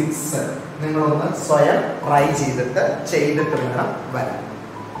 6 നിങ്ങളൊന്ന് സ്വയം ട്രൈ ചെയ്തിട്ട് വേണം വരാൻ.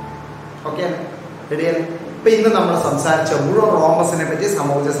 ഓക്കെ, റെഡിയല്ലേ? ഇപ്പൊ ഇന്ന് നമ്മൾ സംസാരിച്ച മുഴുവൻ റോംബസിനെ പറ്റി,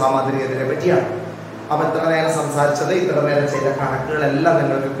 സമഭുജ സമാന്തരികത്തിനെ പറ്റിയാണ്. അപ്പൊ ഇത്ര നേരം സംസാരിച്ചത്, ഇത്ര നേരം ചെയ്ത കണക്കുകളെല്ലാം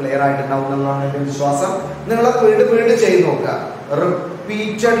നിങ്ങൾക്ക് ക്ലിയർ ആയിട്ടുണ്ടാവും എന്നുള്ളതാണ് എന്റെ വിശ്വാസം. നിങ്ങളത് വീണ്ടും ചെയ്ത് നോക്കുക.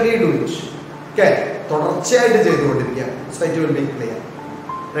 Repeatedly do it. ഓക്കെ, തുടർച്ചയായിട്ട് ചെയ്തുകൊണ്ടിരിക്കുക. So it will be clear.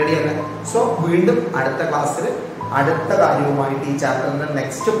 റെഡിയല്ലേ? സോ വീണ്ടും അടുത്ത ക്ലാസ്സിൽ അടുത്ത കാര്യവുമായിട്ട്, ഈ ചാപ്റ്ററിന്റെ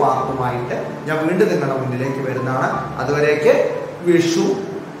നെക്സ്റ്റ് പാർട്ടുമായിട്ട് ഞാൻ വീണ്ടും നിങ്ങളുടെ മുന്നിലേക്ക് വരുന്നതാണ്. അതുവരേക്ക് വിഷു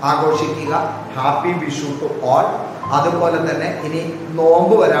ആഘോഷിക്കുക. Happy Vishu to all. അതുപോലെ തന്നെ ഇനി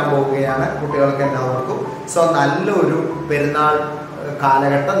നോമ്പ് വരാൻ പോവുകയാണ് കുട്ടികൾക്ക് എല്ലാവർക്കും. സോ നല്ലൊരു പെരുന്നാൾ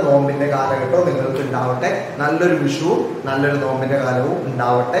കാലഘട്ടം, നോമ്പിന്റെ കാലഘട്ടവും നിങ്ങൾക്ക് ഉണ്ടാവട്ടെ. നല്ലൊരു വിഷുവും നല്ലൊരു നോമ്പിന്റെ കാലവും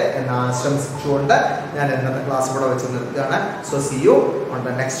ഉണ്ടാവട്ടെ എന്ന് ആശംസിച്ചുകൊണ്ട് ഞാൻ ഇന്നത്തെ ക്ലാസ് ഇവിടെ വെച്ച് നിർത്തുകയാണ്. So C you on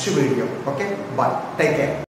the next video. Okay, by, take care.